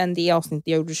avsnitt än det avsnitt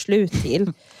jag gjorde slut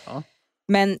till.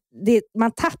 Men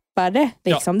man tappar det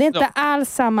liksom. Det är inte alls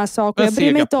samma sak. Och jag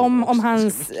bryr mig inte om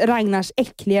hans Ragnars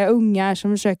äckliga ungar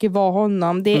som försöker vara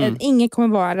honom. Ingen kommer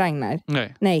vara Ragnar.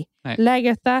 Nej.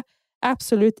 Lägerta,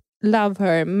 absolut love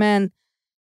her.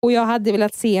 Och jag hade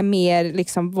velat se mer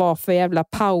liksom vad för jävla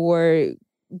power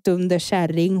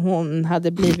dunderkärring hon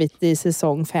hade blivit i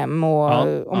säsong 5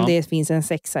 och om det finns en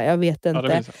 6, jag vet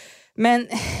inte. Men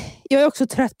jag är också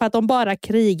trött på att de bara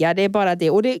krigar, det är bara det.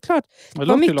 Och det är klart, det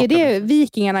var mycket det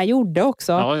vikingarna gjorde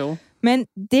också. Ja. Men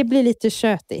det blir lite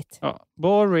tjötigt. Ja,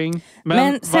 boring.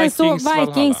 Men sen så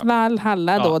Vikings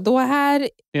Valhalla då här...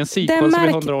 Det är en sequel som är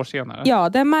 100 år senare. Ja,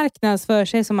 den marknadsför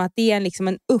sig som att det är liksom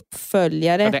en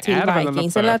uppföljare till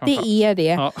Vikings. Eller att det är det.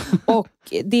 Ja. Och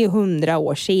det är 100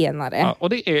 år senare. Ja, och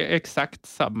det är exakt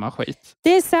samma skit.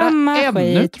 Det är samma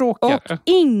skit. Ännu tråkigare. Och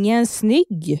ingen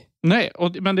snygg. Nej,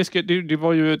 men det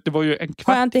var ju en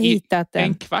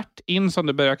kvart in som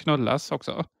det började knullas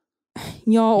också.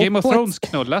 Ja, Game of Thrones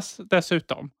knullas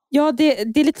dessutom. Ja, det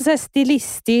är lite så här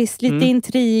stilistiskt, lite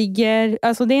intriger.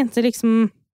 Alltså det är inte liksom...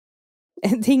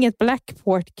 Det är inget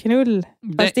Blackport-knull.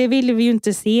 Fast det ville vi ju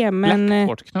inte se. Men,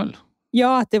 Blackport-knull?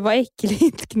 Ja, att det var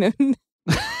äckligt knull.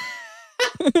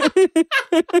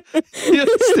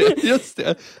 Just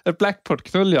det. Ett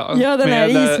Blackport-knull, ja. Ja, den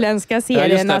här isländska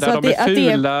serien. Ja, alltså de är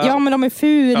fula. Ja, men de är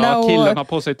fula. Ja, killen har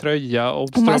på sig tröja och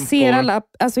strumpor. Och man ser alla,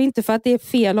 alltså inte för att det är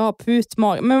fel att ha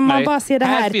putmage, men man bara ser det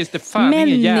här. Finns det fan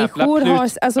människor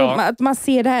har, alltså att man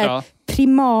ser det här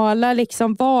primala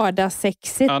liksom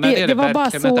vardagssexet. Ja, det var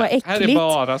bara så äckligt. Här är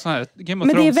bara så här Game of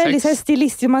men Thrones det är väldigt så här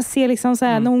stilistiskt. Man ser liksom så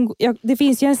här när det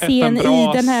finns ju en scen i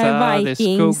den här Vikings.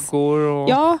 Det skuggor och...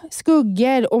 Ja,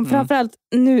 skuggor och framförallt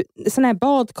nu såna här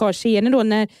badkarscener då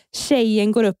när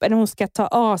tjejen går upp eller hon ska ta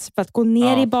as för att gå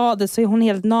ner i badet så är hon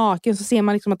helt naken, så ser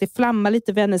man liksom att det flammar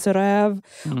lite vid hennes röv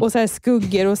och så här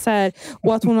skuggor och så här,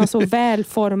 och att hon har så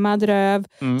välformad röv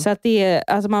så att det är,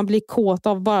 alltså man blir kåt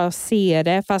av bara att se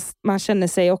det, fast man känner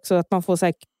sig också att man får så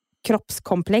här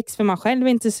kroppskomplex för man själv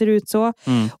inte ser ut så.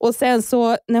 Och sen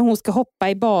så när hon ska hoppa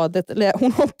i badet, eller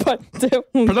hon hoppar inte.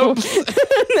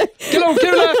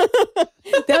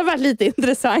 Det hade varit lite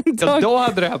intressant. Ja, då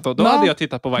hade det hänt. Då hade jag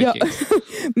tittat på Vikings. Ja.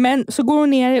 Men så går hon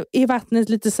ner i vattnet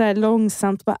lite så här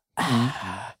långsamt. Bara,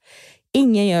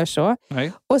 ingen gör så.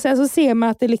 Nej. Och sen så ser man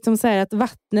att det liksom så här att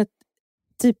vattnet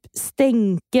typ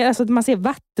stänker. Alltså att man ser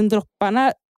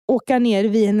vattendropparna åka ner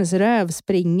vid hennes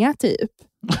rövspringa typ.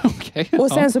 Okay,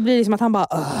 och sen så blir det liksom att han bara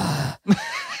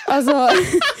alltså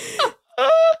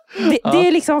det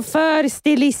är liksom för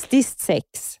stilistiskt sex.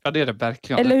 Ja, det är det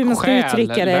verkligen. Eller hur man ska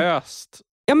uttrycka det.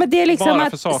 Ja, men det är liksom bara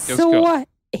att så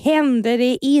händer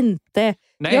det inte.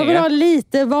 Nej. Jag vill ha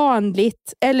lite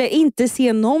vanligt eller inte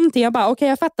se någonting. Jag bara, okej,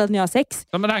 jag fattar att ni har sex.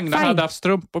 Ja, men Ragnar hade haft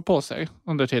strumpor på sig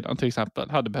under tiden till exempel.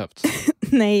 Hade behövt.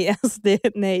 Nej, alltså det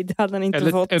hade han inte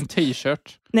eller fått. En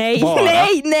t-shirt. Nej.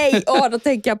 Då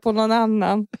tänker jag på någon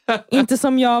annan. Inte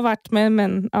som jag har varit med,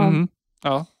 men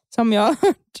ja. Som jag har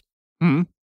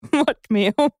varit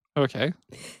med om. Okej.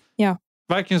 Ja.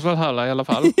 Vikings Valhalla i alla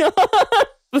fall. Ja.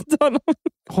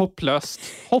 Hopplöst.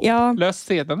 Hopplöst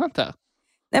ser den inte.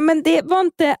 Nej, men det var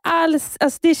inte alls,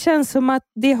 alltså det känns som att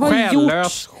det har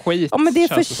gjorts. Skit. Ja, men det är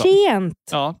för sent.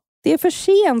 Ja. Det är för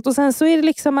sent och sen så är det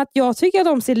liksom att jag tycker att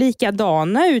de ser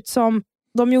likadana ut som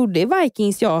de gjorde i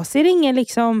Vikings. Jag ser ingen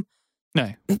liksom...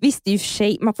 Nej. Visst, det är ju för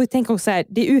sig, man får ju tänka också så här,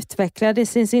 det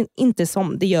utvecklades inte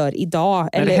som det gör idag.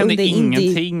 Nej, eller under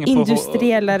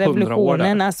industriella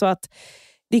revolutionen. Alltså att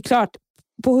det är klart,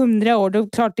 på 100 år, då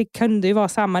klart det kunde ju vara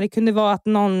samma. Det kunde vara att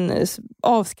någon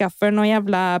avskaffar någon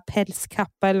jävla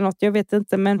pälskappa eller något, jag vet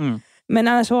inte. Men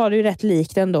annars var det ju rätt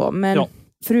likt ändå. Men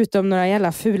förutom några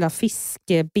jävla fula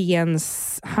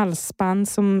fiskebens halsband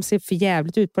som ser för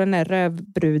jävligt ut på den där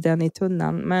rövbruden i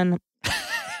tunnan. Men...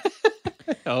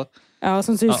 Ja,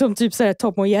 som typ såhär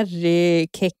Tom och Jerry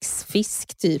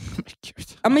kexfisk typ.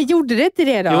 Ja, men gjorde det inte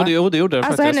det då? Jo, det gjorde det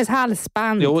alltså faktiskt. Hennes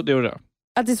halsband. Jo, det gjorde det.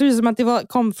 Att det såg ut som att det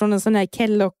kom från en sån här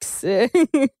Kellogg's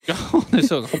ja, det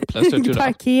såg hopplöst ut.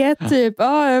 Paket typ.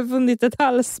 Ja, jag har funnit ett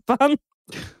halsband.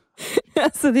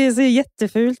 Alltså det ser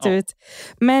jättefult ut.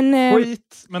 Men,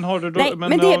 skit. Men har du då... Nej,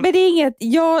 men det är inget...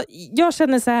 Jag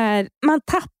känner så här, man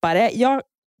tappar det.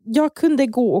 Jag kunde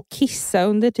gå och kissa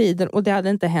under tiden och det hade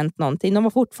inte hänt någonting. De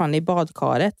var fortfarande i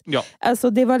badkaret. Ja. Alltså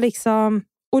det var liksom...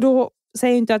 Och då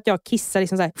säger jag inte att jag kissar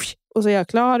liksom så här, och så är jag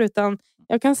klar, utan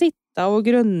jag kan sitta och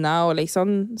grunna och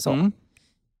liksom så.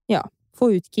 Ja,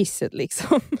 få ut kisset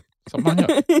liksom. Som man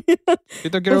gör.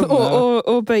 Sitta och grunna.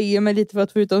 Och böjer mig lite för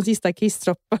att få ut de sista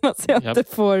kissdropparna så jag inte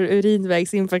får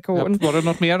urinvägsinfektion. Var det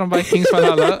något mer om Vikings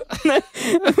Valhalla?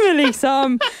 Men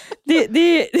liksom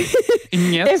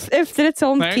Inget. Efter ett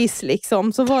sånt kiss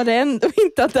liksom, så var det ändå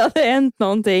inte att det hade hänt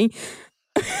någonting.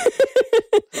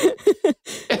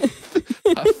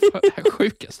 Det är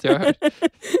sjukaste jag har hört.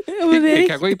 Vi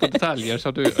kan gå in på detaljer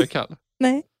så du kan.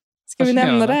 Nej. Ska vi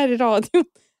nämna det här i radion?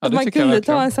 Ja, man kunde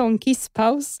ta en sån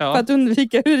kisspaus för att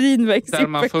undvika urinvägsinfektion. Där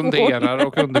man funderar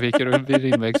och undviker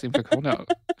urinvägsinfektion. Ja.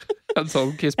 En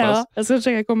sån kisspaus. Ja, jag ska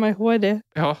försöka komma ihåg det.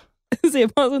 Ja. Se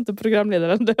bara så inte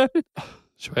programledaren dör.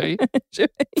 Tjej.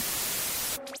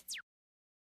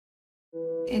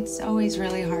 It's always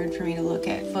really hard for me to look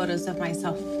at photos of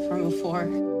myself from before.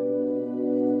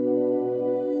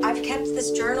 I've kept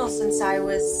this journal since I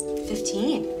was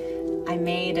 15. I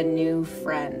made a new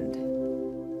friend.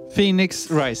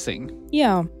 Phoenix Rising.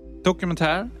 Ja.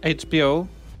 Dokumentär, HBO.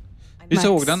 Vi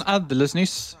såg den alldeles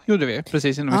nyss, gjorde vi,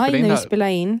 precis innan vi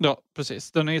spelade in här. Ja,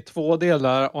 precis. Den är 2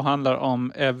 delar och handlar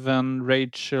om Evan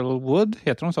Rachel Wood,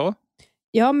 heter hon så?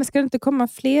 Ja, men ska det inte komma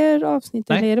fler avsnitt?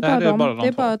 Nej, eller är det bara det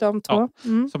är bara de två. Ja,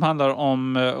 som handlar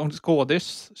om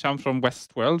skådis, känd från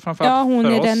Westworld framförallt. Ja, hon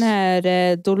är oss. Den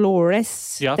här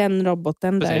Dolores, den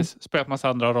roboten precis. Där. Spelat massa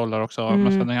andra roller också,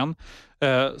 man känner igen.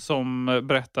 Som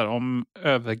berättar om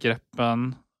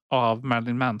övergreppen av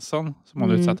Marilyn Manson som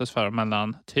hon utsattes för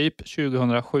mellan typ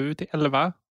 2007 till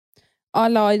 2011.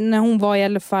 Alla, när hon var i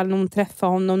alla fall, när hon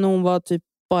träffade honom, när hon var typ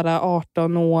bara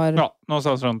 18 år. Ja,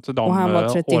 någonstans runt de och han var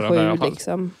 37 åren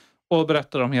liksom. Och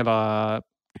berättar om hela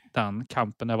den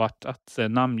kampen det varit att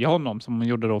namnge honom som hon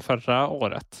gjorde då förra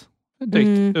året.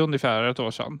 Drygt ungefär ett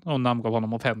år sedan. Hon namngav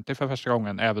honom offentligt för första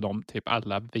gången, även om typ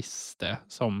alla visste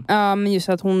som... Ja, men just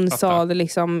att hon sa det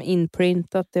liksom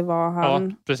inprint att det var han.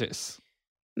 Ja, precis.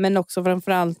 Men också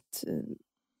framförallt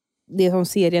det som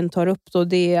serien tar upp då,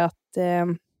 det är att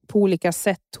på olika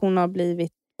sätt hon har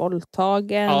blivit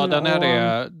våldtagen. Ja, den här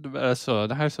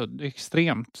är så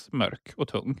extremt mörk och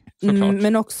tung, såklart.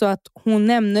 Men också att hon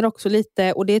nämner också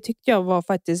lite, och det tyckte jag var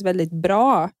faktiskt väldigt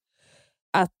bra,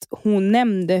 att hon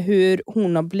nämnde hur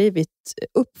hon har blivit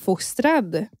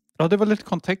uppfostrad. Ja, det var lite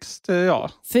kontext, ja.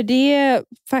 För det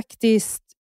faktiskt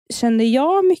kände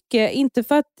jag mycket, inte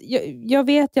för att jag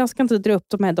vet, jag ska inte dra upp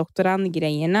de här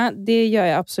doktorandgrejerna, det gör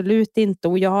jag absolut inte,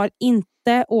 och jag har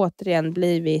inte återigen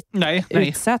blivit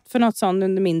utsatt för något sånt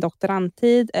under min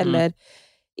doktorandtid eller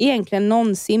egentligen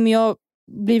någonsin, men jag har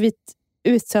blivit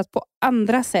utsatt på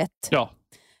andra sätt. Ja.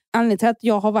 Anledningen till att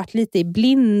jag har varit lite i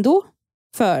blindo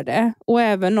för det, och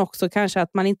även också kanske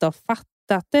att man inte har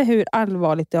fattat det, hur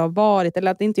allvarligt det har varit,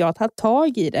 eller att inte jag har tagit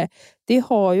tag i det. Det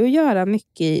har ju att göra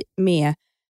mycket med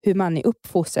hur man är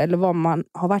uppfostrad eller vad man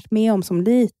har varit med om som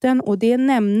liten, och det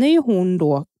nämner ju hon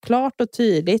då klart och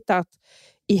tydligt, att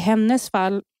i hennes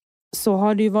fall så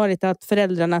har det ju varit att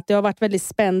föräldrarna, att det har varit väldigt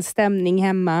spänd stämning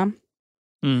hemma.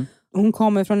 Hon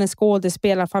kommer från en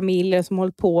skådespelarfamilj som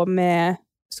håller på med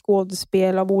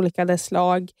skådespel av olika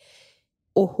slag,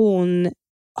 och hon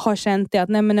har känt det att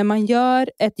när man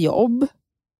gör ett jobb,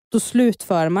 då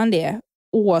slutför man det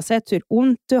oavsett hur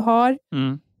ont du har,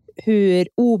 hur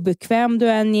obekväm du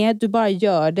än är, du bara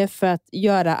gör det för att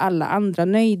göra alla andra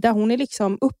nöjda. Hon är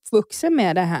liksom uppvuxen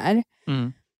med det här.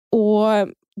 Och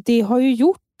det har ju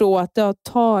gjort då att det har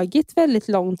tagit väldigt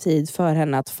lång tid för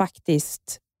henne att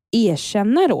faktiskt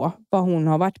erkänna då vad hon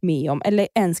har varit med om, eller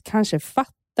ens kanske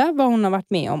fatta vad hon har varit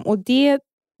med om. Och det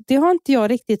har inte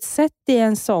jag riktigt sett i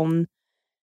en sån,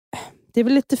 det är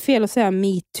väl lite fel att säga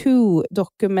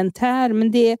MeToo-dokumentär,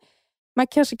 men man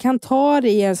kanske kan ta det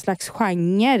i en slags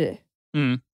genre.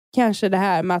 Kanske det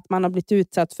här med att man har blivit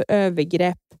utsatt för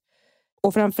övergrepp,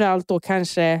 och framförallt då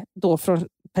kanske då från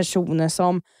personer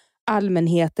som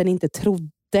allmänheten inte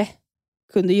trodde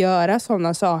kunde göra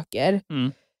sådana saker.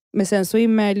 Men sen så är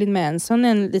Marilyn Manson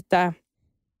en lite,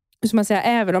 hur ska man säga,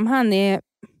 även om han är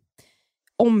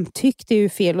omtyckt, det är ju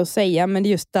fel att säga, men det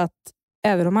är just att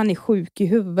även om han är sjuk i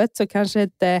huvudet så kanske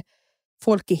inte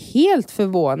folk är helt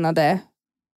förvånade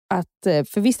att,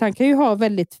 för visst, han kan ju ha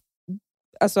väldigt,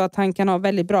 alltså att han kan ha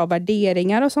väldigt bra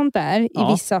värderingar och sånt där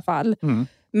i vissa fall.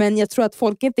 Men jag tror att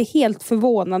folk är inte helt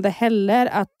förvånade heller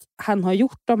att han har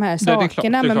gjort de här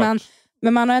sakerna.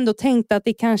 Men man har ändå tänkt att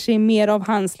det kanske är mer av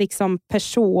hans liksom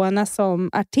persona som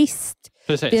artist.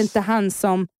 Precis. Det är inte han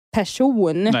som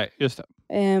person. Nej, just det.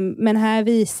 Men här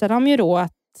visar de ju då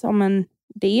att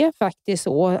det är faktiskt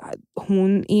så.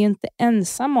 Hon är inte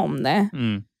ensam om det.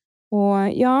 Och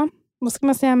ja, vad ska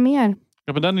man säga mer?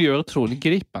 Ja, men den är ju otroligt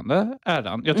gripande, är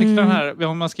den. Jag tycker den här,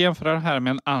 om man ska jämföra det här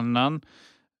med en annan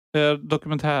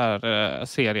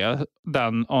dokumentärserie,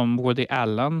 den om Woody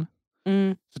Allen,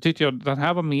 så tyckte jag den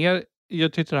här var mer,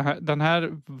 jag tyckte den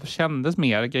här kändes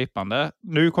mer gripande.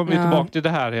 Nu kommer vi tillbaka till det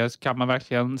här, kan man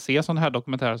verkligen se sådana här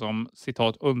dokumentärer som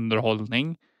citat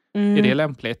underhållning? Är det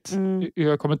lämpligt?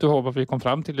 Jag kommer inte ihåg vad vi kom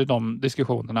fram till i de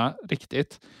diskussionerna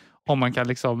riktigt. Om man kan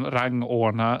liksom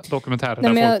rangordna dokumentärer där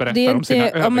folk berättar om sina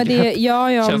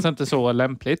övergrepp. Känns inte så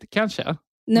lämpligt, kanske.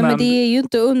 Nej, men det är ju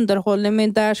inte underhållning,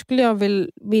 men där skulle jag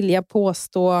vilja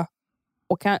påstå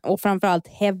och framförallt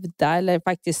hävda eller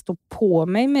faktiskt stå på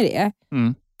mig med det.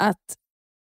 Att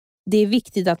det är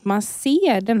viktigt att man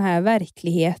ser den här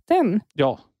verkligheten.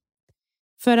 Ja.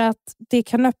 För att det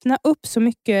kan öppna upp så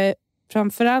mycket,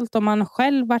 framförallt om man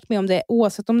själv varit med om det,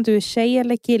 oavsett om du är tjej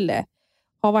eller kille,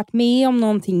 har varit med om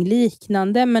någonting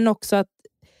liknande, men också att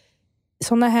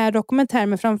sådana här dokumentärer,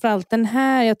 men framförallt den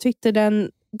här, jag tyckte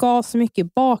den gav så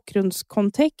mycket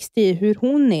bakgrundskontext i hur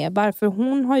hon är, varför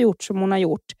hon har gjort som hon har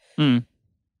gjort.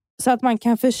 Så att man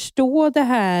kan förstå det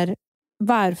här,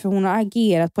 varför hon har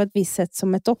agerat på ett visst sätt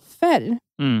som ett offer.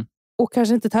 Och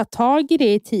kanske inte ta tag i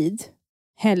det i tid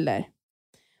heller.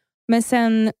 Men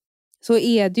sen så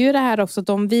är det ju det här också,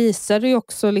 de visar ju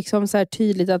också liksom så här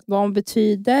tydligt att vad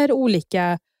betyder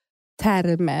olika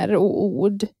termer och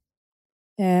ord.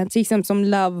 Till exempel som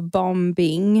love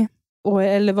bombing.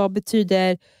 Eller vad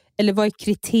betyder, eller vad är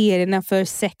kriterierna för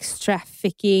sex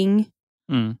trafficking.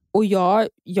 Och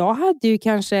jag hade ju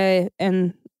kanske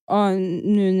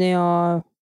nu när jag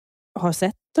har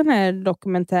sett den här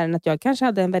dokumentären, att jag kanske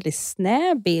hade en väldigt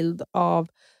snäv bild av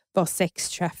vad sex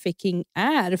trafficking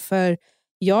är. För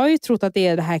jag har ju trott att det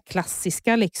är det här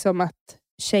klassiska, liksom att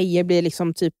tjejer blir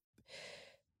liksom typ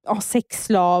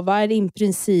sexslavar i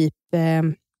princip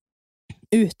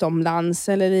utomlands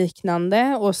eller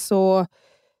liknande. Och så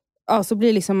blir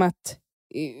det liksom att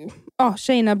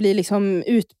tjejerna blir liksom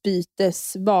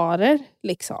utbytesvaror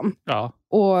liksom. Ja.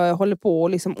 Och håller på och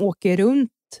liksom åker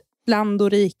runt land och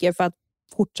rike för att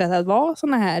fortsätta att vara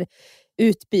såna här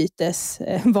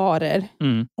utbytesvaror.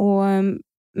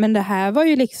 Men det här var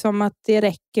ju liksom att det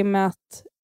räcker med att,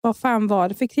 vad fan var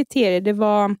det för kriterier? Det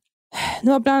var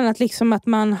bland annat liksom att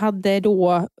man hade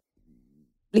då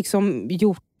liksom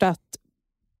gjort att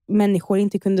människor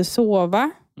inte kunde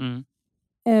sova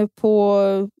på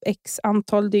x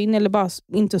antal dygn, eller bara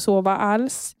inte sova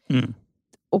alls.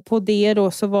 Och på det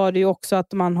då så var det ju också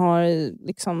att man har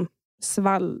liksom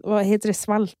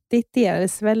svaltit ihjäl,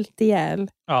 svält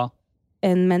ihjäl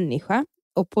en människa.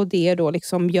 Och på det då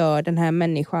liksom gör den här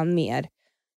människan mer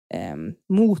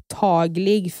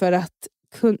mottaglig för att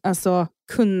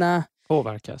kunna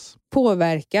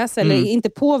påverkas. Eller inte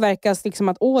påverkas liksom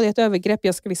att det är ett övergrepp,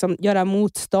 jag ska liksom göra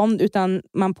motstånd, utan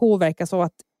man påverkas av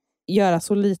att göra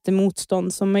så lite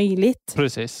motstånd som möjligt.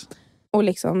 Precis. Och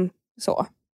liksom så.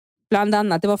 Bland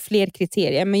annat, det var fler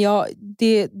kriterier, men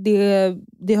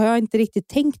det har jag inte riktigt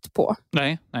tänkt på.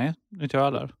 Nej, inte jag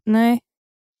heller. Nej.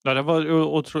 Ja,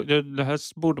 det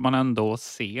här borde man ändå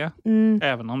se.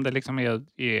 Även om det liksom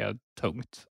är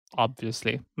tungt,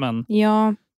 obviously. Men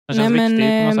det känns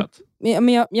viktigt på något sätt.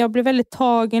 Men jag blev väldigt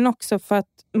tagen också, för att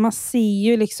man ser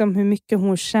ju liksom hur mycket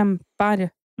hon kämpar.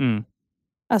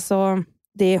 Alltså,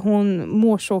 hon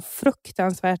mår så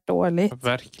fruktansvärt dåligt.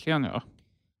 Verkligen, ja.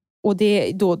 Och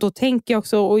då tänker jag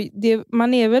också, och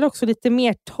man är väl också lite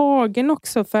mer tagen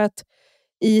också, för att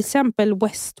i exempel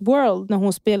Westworld, när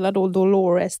hon spelar då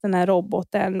Dolores, den här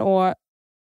roboten, och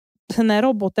den här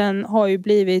roboten har ju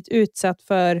blivit utsatt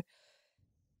för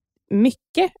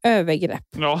mycket övergrepp.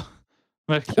 Ja,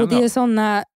 verkligen. Och det är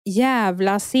såna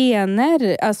jävla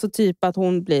scener, alltså typ att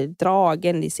hon blir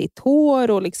dragen i sitt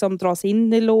hår och liksom dras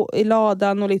in i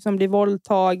ladan och liksom blir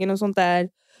våldtagen och sånt där.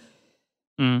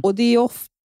 Och det är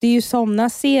ju såna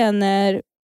scener,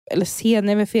 eller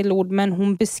scener med fel ord, men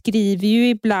hon beskriver ju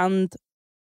ibland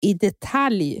i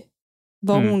detalj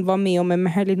vad hon var med om med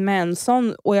Marilyn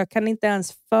Manson, och jag kan inte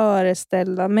ens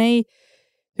föreställa mig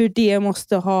hur det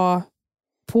måste ha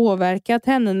påverkat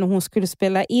henne när hon skulle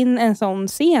spela in en sån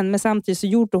scen. Men samtidigt så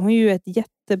gjorde hon ju ett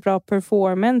jättebra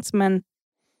performance, men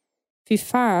fy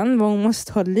fan vad hon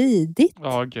måste ha lidit.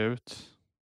 Ja, gud.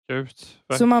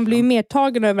 Så man blir ju mer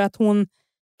tagen över att hon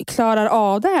klarar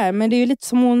av det här, men det är ju lite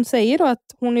som hon säger då,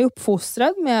 att hon är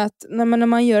uppfostrad med att när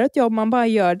man gör ett jobb, man bara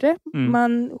gör det.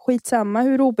 Man skitsamma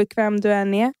hur obekväm du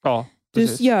än är. Ja, du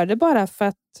gör det bara för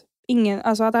att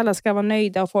att alla ska vara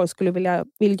nöjda och folk skulle vilja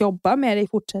jobba med det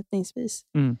fortsättningsvis.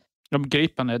 De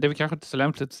gripande, det är väl kanske inte så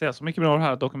lämpligt att se så mycket med den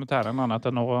här dokumentären annat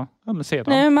än att se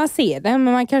den. Nej, man ser den,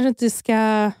 men man kanske inte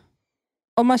ska,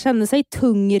 om man känner sig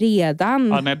tung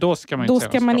redan, då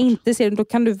ska man inte se den. Då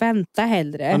kan du vänta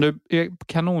hellre. Men du är på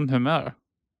kanonhumör.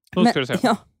 Ska du se.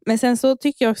 Ja, men sen så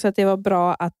tycker jag också att det var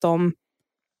bra att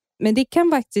men det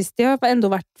har ändå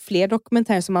varit fler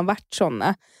dokumentärer som har varit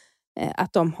sådana,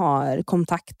 att de har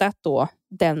kontaktat då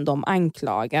den de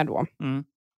anklagar då.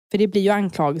 För det blir ju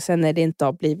anklagelsen när det inte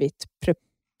har blivit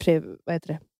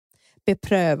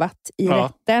beprövat i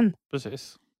rätten.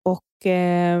 Precis.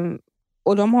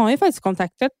 Och de har ju faktiskt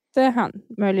kontaktat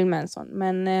Marilyn Manson,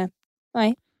 men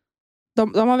nej.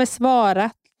 De har väl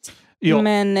svarat,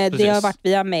 men precis. det har varit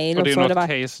via mail. Och det är något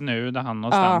case nu där han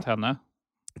har stämt henne.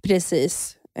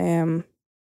 Precis.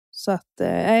 Så att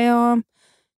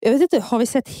jag vet inte,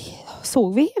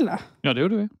 såg vi hela? Ja, det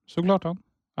gjorde vi. Såklart han.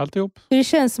 Alltihop. Det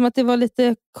känns som att det var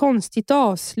lite konstigt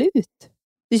avslut.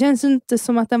 Det känns inte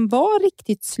som att den var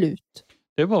riktigt slut.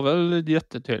 Det var väl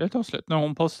jättetydligt avslut när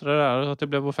hon postade det där att det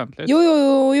blev offentligt.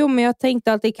 Jo, men jag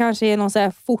tänkte att det kanske är någon så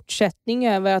här fortsättning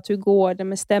över att hur går det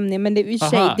med stämningen. Men det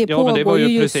pågår det var ju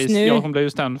just precis, nu. Ja, hon blev ju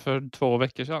stämd för 2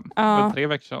 veckor sedan. Ja. Eller 3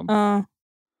 veckor sedan. Ja.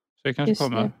 Så det kanske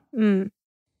kommer.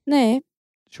 Nej.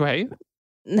 Tjohej.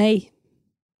 Nej.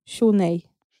 Tjonej.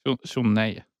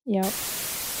 Tjonej. Ja.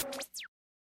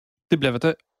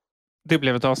 Det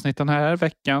blev ett avsnitt den här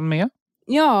veckan med.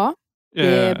 Ja,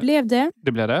 det blev det.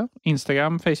 Det blev det.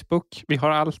 Instagram, Facebook. Vi har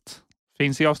allt.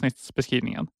 Finns i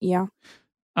avsnittsbeskrivningen. Ja.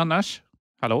 Annars,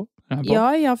 hallå?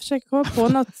 Ja, jag försöker komma på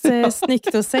något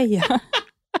snyggt att säga.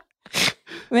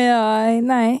 Men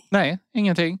nej. Nej,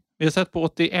 ingenting. Vi har sett på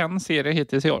 81 serier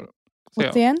hittills i år.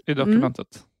 81? I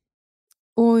dokumentet.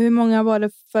 Och hur många var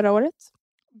det förra året?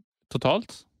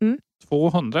 Totalt?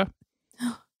 200.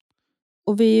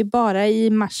 Och vi är bara i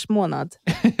mars månad.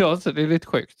 Ja, så det är lite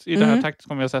sjukt. I det här takten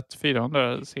kommer vi ha sett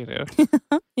 400 serier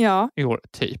ja. i år,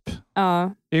 typ.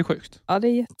 Ja. Det är sjukt. Ja, det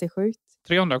är jättesjukt.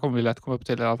 300 kommer vi lätt komma upp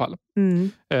till i alla fall.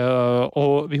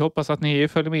 Och vi hoppas att ni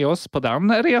följer med oss på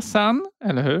den resan,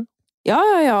 eller hur?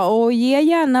 Ja. Och ge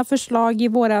gärna förslag i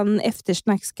våran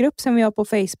eftersnacksgrupp som vi har på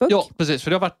Facebook. Ja, precis.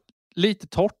 För det har varit lite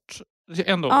torrt.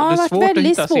 Ändå. Ja, det är svårt att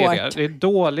hitta svårt. serier. Det är en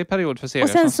dålig period för serier. Och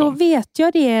sen så vet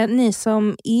jag det, ni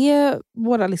som är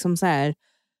våra liksom så här,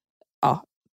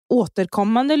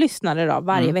 återkommande lyssnare då,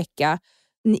 varje vecka.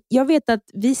 Jag vet att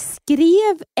vi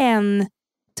skrev en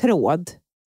tråd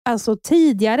alltså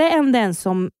tidigare än den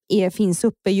som finns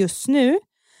uppe just nu.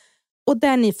 Och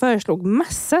där ni föreslog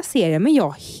massa serier, men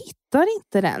jag hittar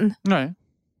inte den. Nej.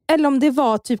 Eller om det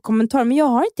var typ kommentar, men jag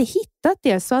har inte hittat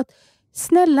det. Så att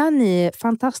snälla ni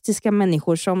fantastiska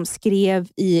människor som skrev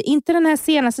i, inte den här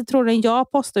senaste tråden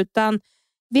jag postade, utan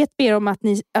vet mer om att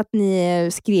ni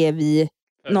skrev i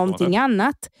någonting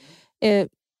annat.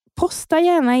 Posta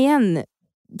gärna igen.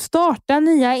 Starta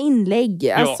nya inlägg.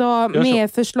 Alltså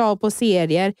med förslag på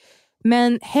serier.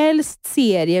 Men helst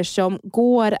serier som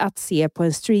går att se på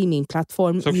en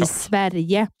streamingplattform i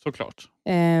Sverige. Såklart.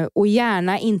 Och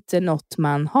gärna inte något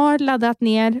man har laddat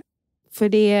ner. För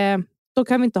då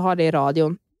kan vi inte ha det i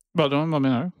radion. Vad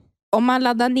menar du? Om man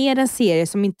laddar ner en serie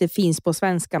som inte finns på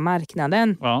svenska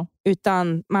marknaden. Ja.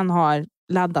 Utan man har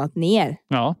laddat ner.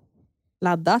 Ja.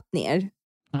 Laddat ner.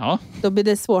 Ja. Då blir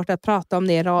det svårt att prata om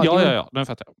det i radion. Ja. Den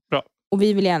fattar jag. Bra. Och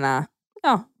vi vill gärna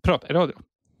prata i radio.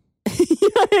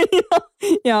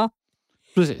 ja.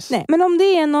 Precis. Nej, men om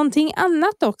det är någonting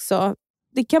annat också.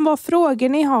 Det kan vara frågor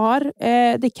ni har.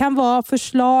 Det kan vara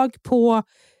förslag på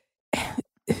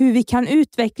hur vi kan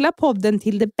utveckla podden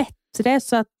till det bättre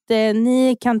så att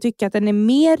ni kan tycka att den är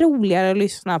mer roligare att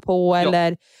lyssna på.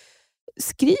 Eller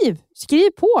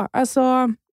skriv på.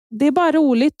 Alltså, det är bara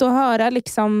roligt att höra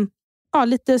liksom,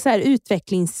 lite så här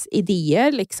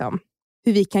utvecklingsidéer. Liksom,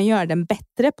 hur vi kan göra den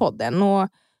bättre podden.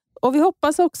 Och vi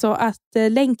hoppas också att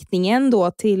länkningen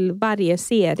då till varje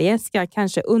serie ska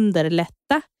kanske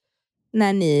underlätta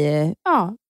när ni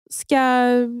ska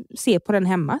se på den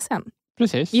hemma sen.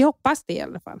 Precis. Vi hoppas det i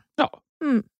alla fall. Ja.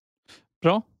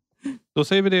 Bra. Då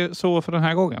säger vi det så för den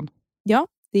här gången. Ja,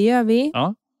 det gör vi.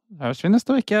 Ja, hörs vi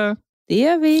nästa vecka. Det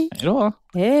gör vi. Hej då.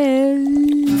 Hej.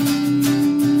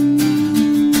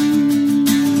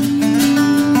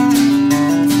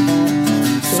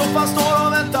 Soffan står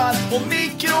och väntar och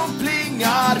mikron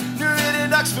plingar. Nu är det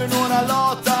dags för några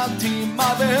lata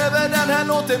timmar. Behöver den här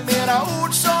låten mera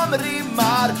ord som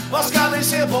rimmar. Vad ska vi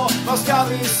se på? Vad ska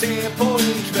vi se på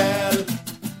ikväll?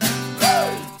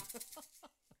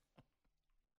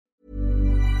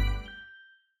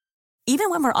 Even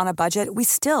when we're on a budget, we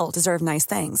still deserve nice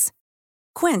things.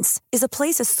 Quince is a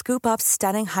place to scoop up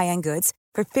stunning high-end goods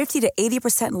for 50 to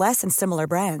 80% less than similar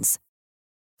brands.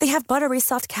 They have buttery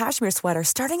soft cashmere sweaters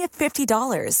starting at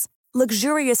 $50,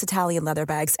 luxurious Italian leather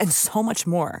bags, and so much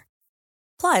more.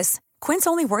 Plus, Quince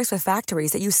only works with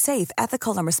factories that use safe,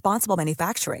 ethical, and responsible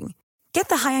manufacturing. Get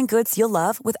the high-end goods you'll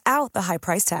love without the high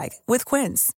price tag with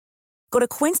Quince. Go to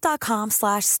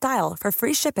quince.com/style for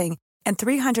free shipping and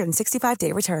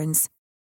 365-day returns.